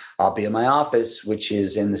 or I'll be in my office, which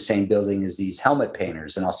is in the same building as these helmet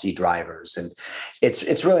painters, and I'll see drivers. And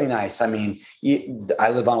it's really nice. I mean, I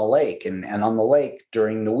live on a lake, and on the lake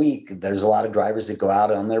during the week, there's a lot of drivers that go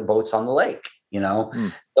out on their boats on the lake,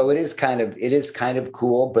 So it is kind of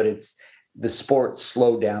cool, but the sport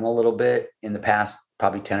slowed down a little bit in the past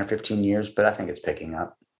probably 10 or 15 years, but I think it's picking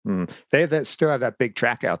up. They still have that big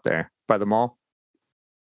track out there by the mall.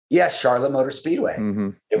 Yeah, Charlotte Motor Speedway.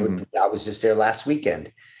 I was just there last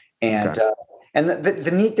weekend, and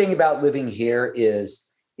the neat thing about living here is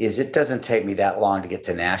it doesn't take me that long to get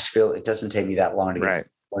to Nashville. It doesn't take me that long to get to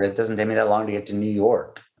Florida. It doesn't take me that long to get to New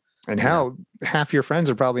York. And half your friends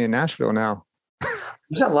are probably in Nashville now.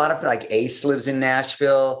 There's a lot of, like, Ace lives in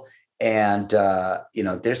Nashville. And,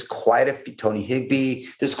 there's quite a few, Tony Higbee,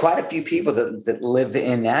 there's quite a few people that live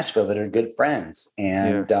in Nashville that are good friends.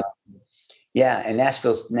 And and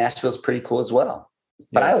Nashville's pretty cool as well.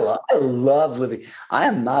 But I love living.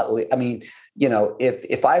 If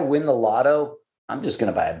I win the lotto, I'm just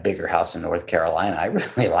going to buy a bigger house in North Carolina. I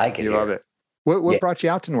really like it. You love it. What brought you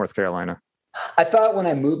out to North Carolina? I thought when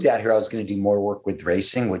I moved out here, I was going to do more work with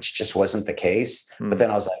racing, which just wasn't the case. But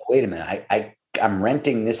then I was like, wait a minute, I'm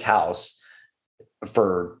renting this house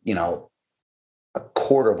for, a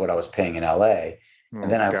quarter of what I was paying in LA.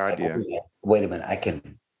 And then wait a minute, I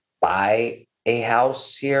can buy a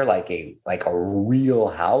house here, like a real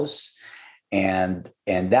house. And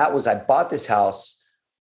I bought this house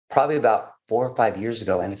probably about 4 or 5 years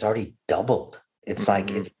ago, and it's already doubled. It's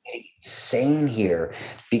like, it's insane here,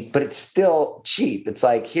 but it's still cheap. It's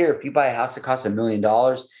like, here, if you buy a house that costs $1 million,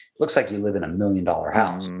 it looks like you live in $1 million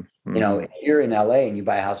house. If you're in LA and you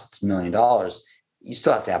buy a house that's $1 million, you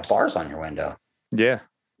still have to have bars on your window. Yeah.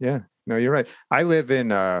 No, you're right. I live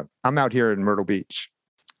in, I'm out here in Myrtle Beach.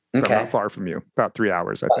 So I'm not far from you, about 3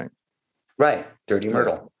 hours, I think. Right. Dirty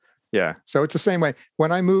Myrtle. Yeah. So it's the same way.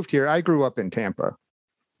 When I moved here, I grew up in Tampa.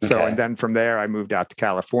 So, and then from there, I moved out to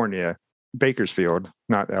California, Bakersfield,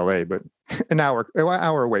 not LA, but an hour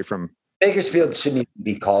away from. Bakersfield shouldn't even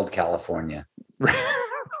be called California.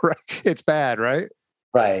 Right. It's bad, right?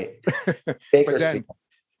 Right. Bakersfield.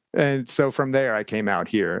 And so from there, I came out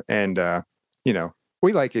here, and,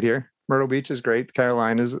 we like it here. Myrtle Beach is great. The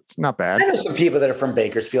Carolinas, it's not bad. I know some people that are from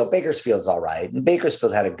Bakersfield. Bakersfield's all right. And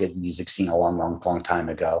Bakersfield had a good music scene a long, long, long time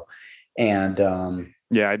ago. And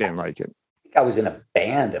I didn't like it. I was in a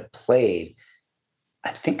band that played,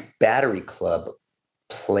 I think Battery Club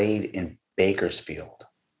played in Bakersfield.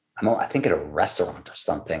 I think at a restaurant or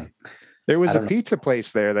something. There was a pizza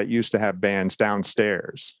place there that used to have bands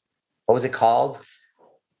downstairs. What was it called?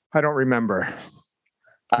 I don't remember.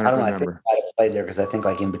 I don't know. I think I played there because I think,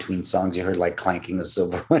 like, in between songs you heard, like, clanking the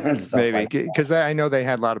silverware and stuff. Maybe because I know they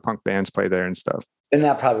had a lot of punk bands play there and stuff. And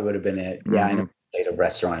that probably would have been it. Yeah, I know. Played a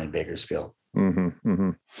restaurant in Bakersfield.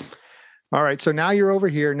 All right, so now you're over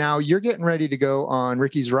here. Now you're getting ready to go on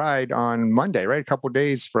Ricky's ride on Monday, right? A couple of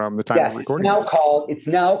days from the time of recording. It's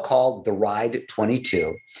now called the Ride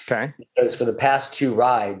 22. Okay. Because for the past 2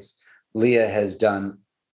 rides, Leah has done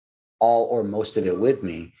all or most of it with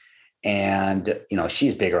me. And,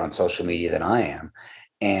 she's bigger on social media than I am.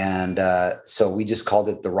 And so we just called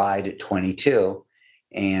it the Ride 22.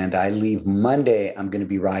 And I leave Monday. I'm going to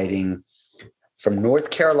be riding from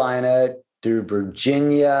North Carolina through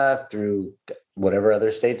Virginia, through whatever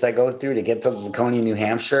other states I go through to get to Laconia, New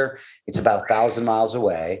Hampshire. It's about 1,000 miles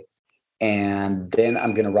away. And then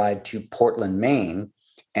I'm going to ride to Portland, Maine.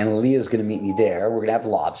 And Leah's going to meet me there. We're going to have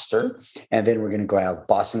lobster. And then we're going to go have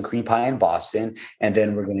Boston cream pie in Boston. And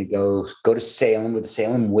then we're going to go to Salem, where the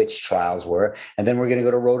Salem witch trials were. And then we're going to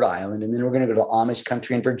go to Rhode Island. And then we're going to go to Amish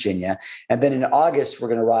country in Virginia. And then in August, we're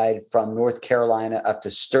going to ride from North Carolina up to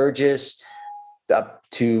Sturgis, up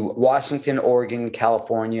to Washington, Oregon,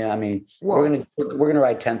 California. I mean, we're going to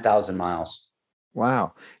ride 10,000 miles.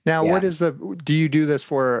 Wow. Now, do you do this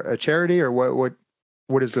for a charity, or what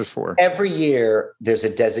is this for? Every year there's a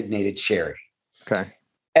designated charity. Okay.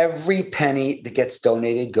 Every penny that gets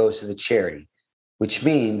donated goes to the charity, which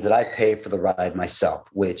means that I pay for the ride myself,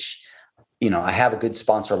 which, I have a good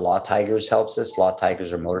sponsor. Law Tigers helps us. Law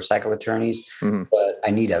Tigers are motorcycle attorneys, but I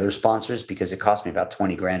need other sponsors because it costs me about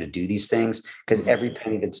 $20,000 to do these things, because every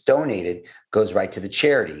penny that's donated goes right to the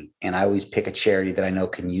charity. And I always pick a charity that I know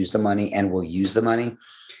can use the money and will use the money.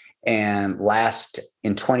 And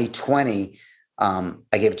in 2020, I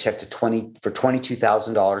gave a check for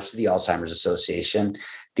 $22,000 to the Alzheimer's Association.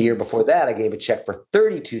 The year before that, I gave a check for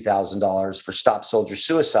 $32,000 for Stop Soldier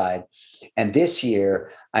Suicide. And this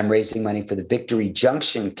year, I'm raising money for the Victory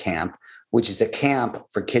Junction camp, which is a camp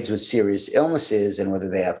for kids with serious illnesses, and whether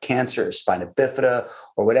they have cancer or spina bifida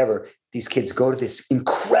or whatever, these kids go to this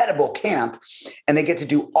incredible camp and they get to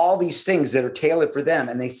do all these things that are tailored for them.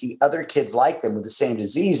 And they see other kids like them with the same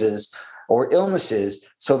diseases or illnesses.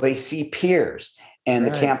 So they see peers, and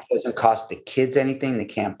the camp doesn't cost the kids anything. The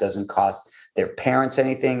camp doesn't cost their parents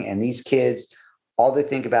anything. And these kids, all they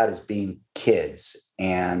think about is being kids.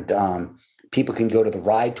 And people can go to the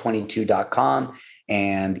ride22.com,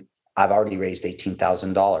 and I've already raised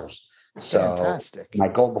 $18,000. So fantastic. My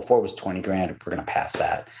goal before was 20 grand. We're going to pass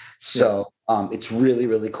that. So it's really,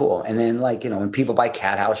 really cool. And then, like, when people buy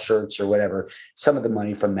Cathouse shirts or whatever, some of the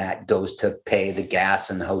money from that goes to pay the gas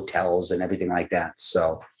and the hotels and everything like that.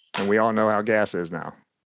 So, and we all know how gas is now.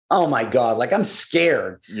 Oh my God. Like, I'm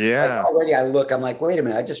scared. Yeah. Like, already I'm like, wait a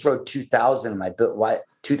minute. I just rode 2,000 and I built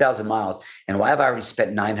 2,000 miles. And why have I already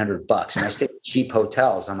spent $900? And I stayed in cheap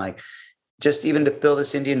hotels. I'm like, just even to fill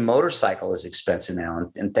this Indian motorcycle is expensive now.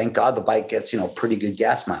 And thank God the bike gets, pretty good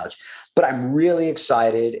gas mileage. But I'm really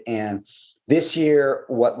excited. And this year,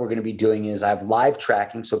 what we're going to be doing is I have live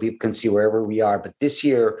tracking so people can see wherever we are. But this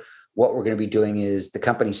year, what we're going to be doing is the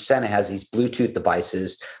company Senna has these Bluetooth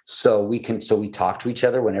devices. So we talk to each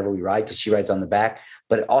other whenever we ride, because she rides on the back,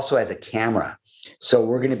 but it also has a camera. So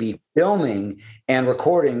we're going to be filming and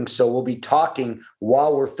recording. So we'll be talking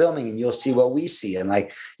while we're filming, and you'll see what we see. And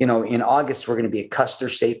in August, we're going to be at Custer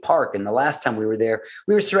State Park. And the last time we were there,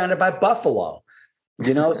 we were surrounded by buffalo,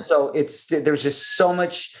 so there's just so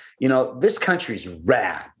much, this country's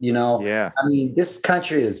rad, Yeah. I mean, this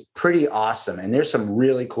country is pretty awesome, and there's some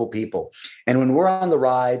really cool people. And when we're on the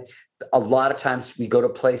ride, a lot of times we go to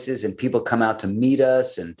places and people come out to meet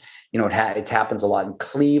us, and it happens a lot in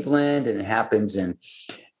Cleveland, and it happens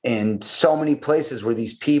in so many places where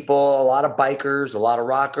these people, a lot of bikers, a lot of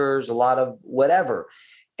rockers, a lot of whatever,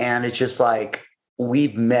 and it's just like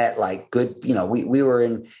we've met like good. We were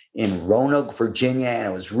in Roanoke, Virginia, and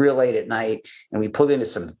it was real late at night, and we pulled into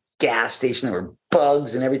some gas station. There were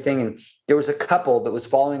bugs and everything, and there was a couple that was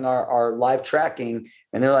following our live tracking,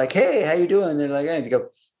 and they're like, "Hey, how you doing?" They're like, "Hey, you go.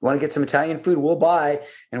 Want to get some Italian food? We'll buy."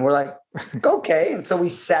 And we're like, okay. And so we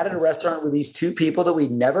sat at a restaurant with these two people that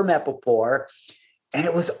we'd never met before. And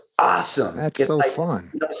it was awesome. That's so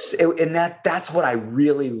fun. And that's what I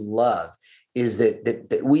really love, is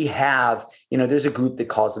that we have, there's a group that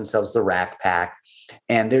calls themselves the Rack Pack.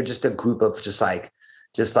 And they're just a group of just like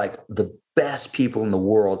the best people in the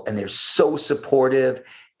world. And they're so supportive,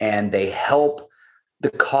 and they help the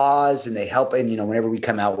cause, and they help. And, whenever we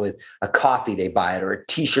come out with a coffee, they buy it, or a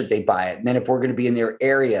t-shirt, they buy it. And then if we're going to be in their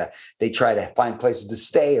area, they try to find places to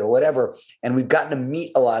stay or whatever. And we've gotten to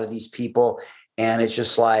meet a lot of these people. And it's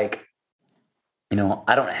just like, I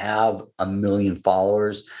don't have 1 million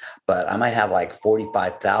followers, but I might have like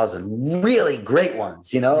 45,000 really great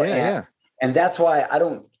ones, Yeah. And that's why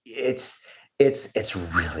it's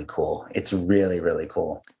really cool. It's really, really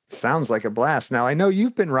cool. Sounds like a blast. Now, I know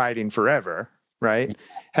you've been riding forever, right?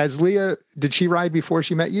 Has Leah, did she ride before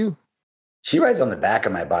she met you? She rides on the back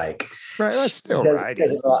of my bike. Right. That's still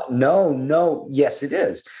riding. No. Yes, it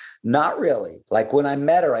is. Not really. Like, when I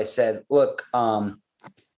met her, I said, look,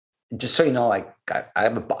 just so you know, like,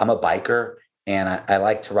 I'm a biker, and I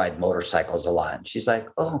like to ride motorcycles a lot. And she's like,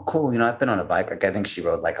 oh, cool. I've been on a bike. Like, I think she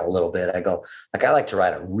rode like a little bit. I go, like, I like to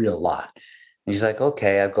ride a real lot. And she's like,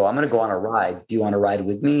 okay. I go, I'm going to go on a ride. Do you want to ride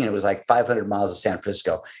with me? And it was like 500 miles of San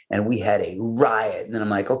Francisco. And we had a riot. And then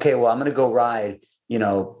I'm like, okay, well, I'm going to go ride,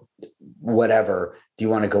 whatever. Do you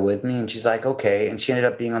want to go with me? And she's like, okay. And she ended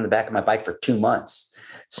up being on the back of my bike for 2 months.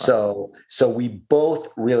 Wow. So we both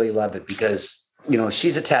really love it, because,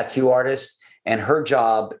 she's a tattoo artist, and her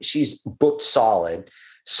job, she's booked solid.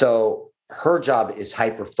 So her job is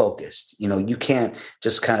hyper focused. You can't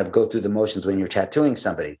just kind of go through the motions when you're tattooing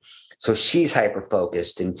somebody. So she's hyper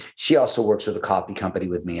focused, and she also works with a coffee company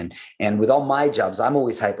with me. And with all my jobs, I'm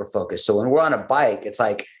always hyper focused. So when we're on a bike, it's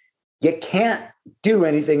like, you can't do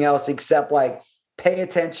anything else except like pay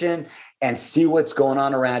attention and see what's going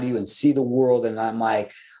on around you and see the world. And I'm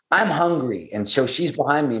like, I'm hungry. And so she's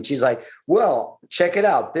behind me, and she's like, well, check it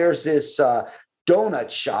out. There's this donut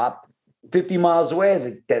shop 50 miles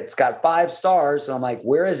away that's got 5 stars. And I'm like,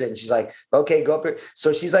 where is it? And she's like, okay, go up here.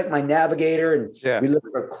 So she's like my navigator, and we live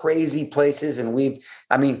for crazy places. And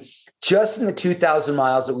just in the 2,000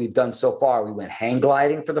 miles that we've done so far, we went hang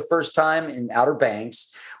gliding for the first time in Outer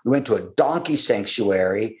Banks. We went to a donkey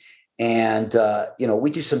sanctuary, and, we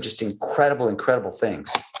do some just incredible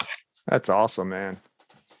things. That's awesome, man.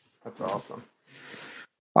 That's awesome.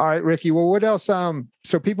 All right, Riki. Well, what else?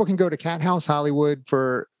 So people can go to Cathouse Hollywood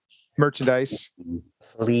for merchandise.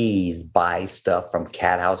 Please buy stuff from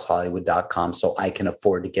cathousehollywood.com so I can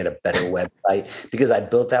afford to get a better website, because I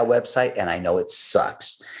built that website and I know it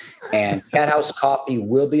sucks. And Cathouse Coffee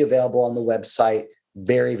will be available on the website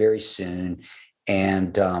very, very soon.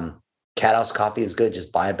 And Cathouse Coffee is good.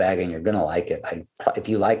 Just buy a bag and you're going to like it. If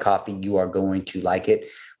you like coffee, you are going to like it.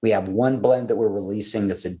 We have one blend that we're releasing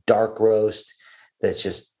that's a dark roast that's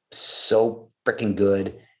just so freaking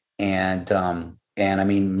good. And I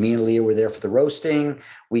mean, me and Leah were there for the roasting.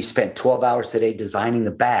 We spent 12 hours today designing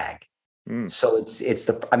the bag. So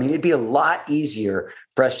it'd be a lot easier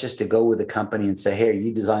for us just to go with a company and say, hey,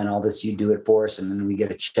 you design all this, you do it for us, and then we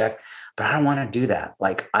get a check. But I don't want to do that.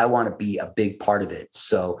 Like, I want to be a big part of it.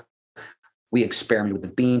 So we experiment with the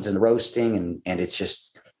beans and the roasting, and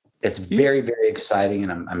it's very, very exciting.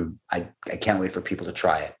 And I can't wait for people to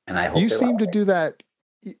try it. And I hope you seem to do that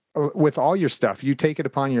with all your stuff. You take it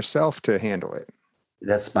upon yourself to handle it.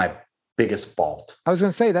 That's my biggest fault. I was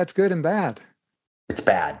going to say, that's good and bad. It's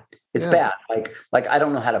bad. It's bad. Like I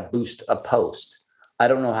don't know how to boost a post. I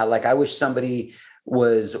don't know how, like, I wish somebody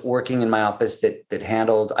was working in my office that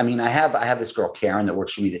handled, I mean, I have this girl, Karen, that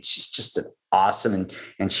works for me, that she's just awesome.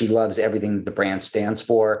 And she loves everything the brand stands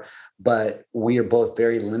for, but we are both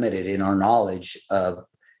very limited in our knowledge of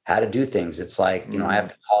how to do things. It's like, I have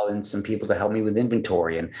to call in some people to help me with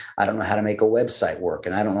inventory, and I don't know how to make a website work,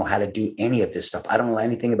 and I don't know how to do any of this stuff. I don't know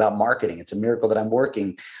anything about marketing. It's a miracle that I'm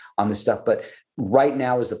working on this stuff. But right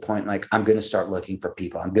now is the point, like, I'm going to start looking for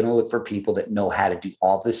people. I'm going to look for people that know how to do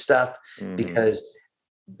all this stuff, because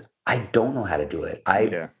I don't know how to do it.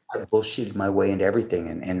 I bullshitted my way into everything.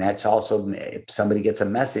 And that's also, if somebody gets a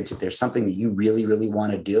message, if there's something that you really, really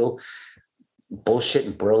want to do, bullshit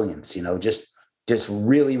and brilliance, just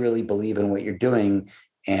really, really believe in what you're doing.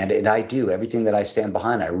 And I do everything that I stand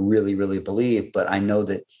behind. I really, really believe, but I know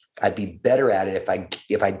that I'd be better at it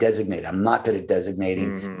if I designate. I'm not good at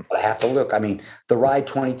designating, but I have to look. I mean, the Ride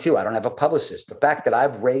 22, I don't have a publicist. The fact that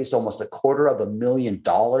I've raised almost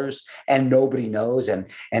 $250,000 and nobody knows. And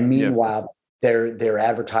meanwhile, they're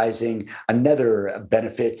advertising another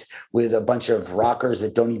benefit with a bunch of rockers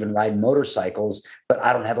that don't even ride motorcycles, but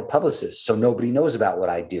I don't have a publicist. So nobody knows about what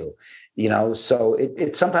I do, so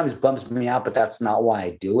it sometimes bums me out, but that's not why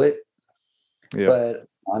I do it. Yeah. But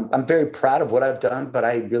I'm very proud of what I've done, but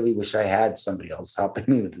I really wish I had somebody else helping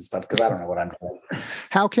me with this stuff, because I don't know what I'm doing.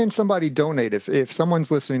 How can somebody donate? If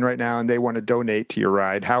someone's listening right now and they want to donate to your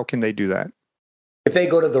ride, how can they do that? If they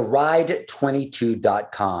go to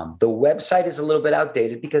theride22.com, the website is a little bit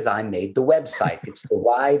outdated because I made the website. It's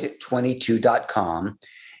theride22.com,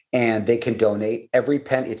 and they can donate every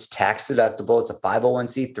penny. It's tax deductible. It's a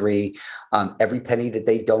 501c3. Every penny that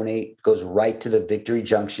they donate goes right to the Victory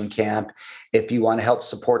Junction camp. If you want to help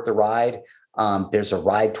support the ride, there's a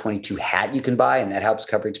Ride 22 hat you can buy, and that helps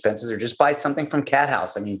cover expenses, or just buy something from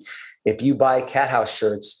Cathouse. I mean, if you buy Cathouse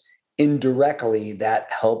shirts, indirectly that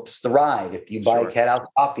helps the ride. If you buy Cathouse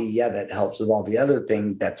coffee, that helps with all the other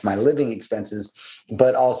thing. That's my living expenses.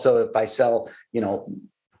 But also, if I sell,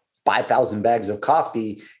 5,000 bags of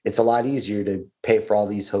coffee, it's a lot easier to pay for all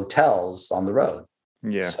these hotels on the road.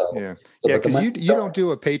 Because you don't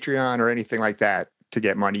do a Patreon or anything like that to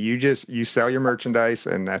get money. You sell your merchandise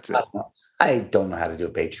and that's it. I don't know how to do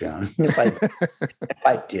a Patreon. If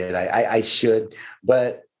I did, I should,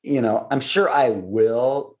 but I'm sure I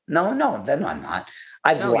will. No, I'm not.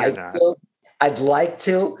 I'd like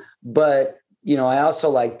to, but I also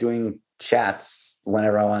like doing chats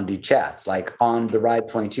whenever I want to do chats, like on the Ride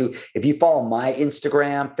 22. If you follow my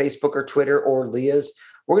Instagram, Facebook, or Twitter, or Leah's,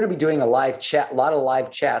 we're going to be doing a lot of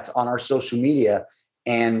live chats on our social media,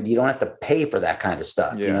 and you don't have to pay for that kind of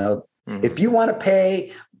stuff. If you want to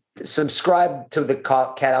pay, subscribe to the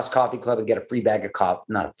Cathouse Coffee Club and get a free bag of coffee.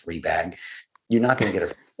 Not a free bag. You're not going to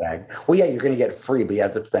get a free bag. Well, yeah, you're going to get it free, but you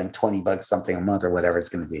have to spend $20 something a month or whatever it's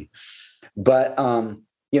going to be. But,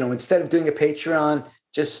 instead of doing a Patreon,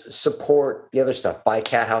 just support the other stuff. Buy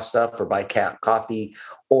Cathouse stuff, or buy Cat coffee,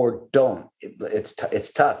 or don't.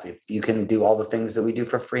 It's tough. If you can do all the things that we do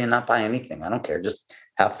for free and not buy anything, I don't care. Just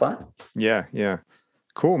have fun. Yeah.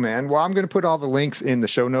 Cool, man. Well, I'm going to put all the links in the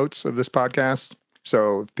show notes of this podcast,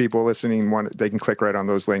 so if people listening they can click right on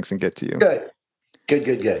those links and get to you.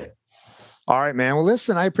 Good. All right, man. Well,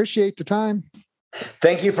 listen, I appreciate the time.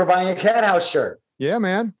 Thank you for buying a Cathouse shirt. Yeah,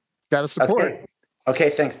 man. Got to support. Okay,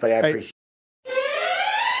 thanks, buddy. I appreciate it.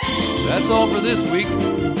 That's all for this week.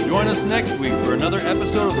 Join us next week for another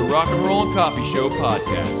episode of the Rock and Roll and Coffee Show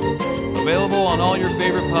podcast. Available on all your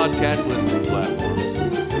favorite podcast listening platforms.